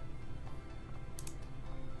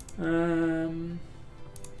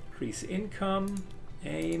 Increase income,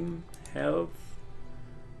 aim, health.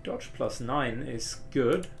 Dodge +9 is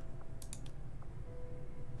good.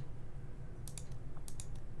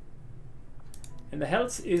 And the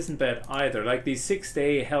health isn't bad either. Like these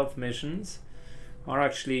 6-day health missions are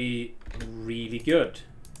actually really good.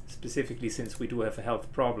 Specifically since we do have a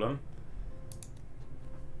health problem.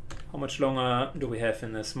 How much longer do we have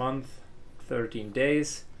in this month? 13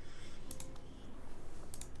 days.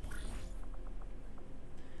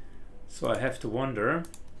 So I have to wonder.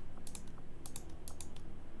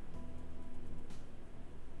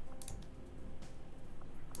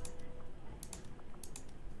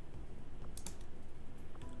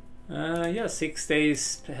 Yeah, 6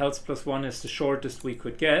 days health +1 is the shortest we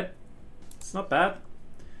could get. It's not bad.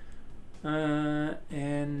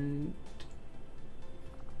 And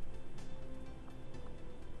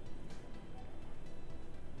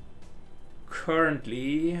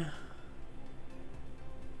currently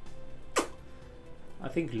I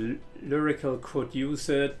think Lyrical could use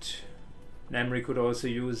it. Namri could also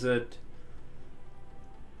use it.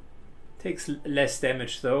 Takes less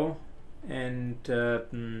damage though, and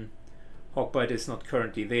Hawkbite is not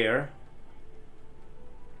currently there.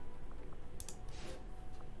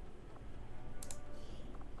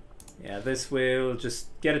 Yeah, this will just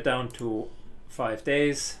get it down to 5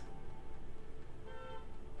 days.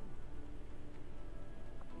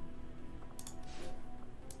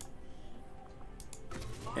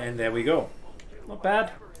 And there we go. Not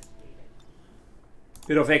bad.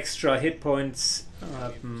 Bit of extra hit points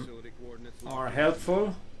are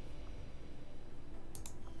helpful.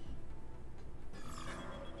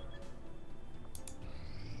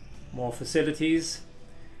 More facilities.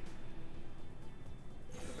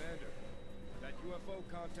 Commander, that UFO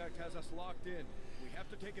contact has us locked in. We have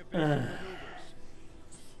to take advantage of maneuvers.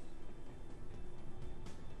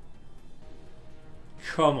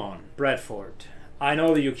 Come on, Bradford. I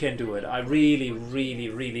know you can do it. I really, really,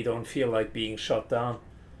 really don't feel like being shot down.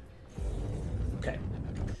 Okay.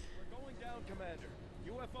 We're going down, Commander.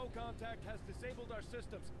 UFO contact has disabled our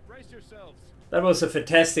systems. Brace yourselves. That was a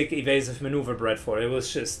fantastic evasive maneuver, Bradford. It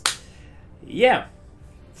was just, yeah,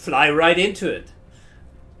 fly right into it.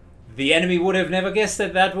 The enemy would have never guessed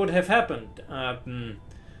that that would have happened.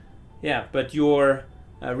 Yeah, but your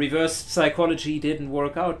reverse psychology didn't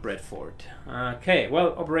work out, Bradford. Okay,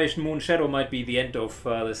 well, Operation Moon Shadow might be the end of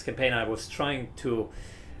this campaign. I was trying to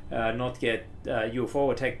not get UFO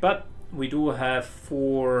attacked, but we do have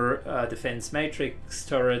 4 defense matrix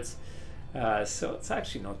turrets. So it's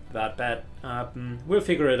actually not that bad. We'll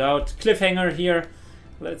figure it out. Cliffhanger here.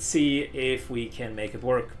 Let's see if we can make it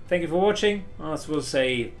work. Thank you for watching. This was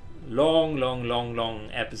a long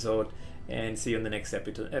episode, and see you in the next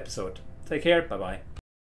episode. Take care. Bye bye.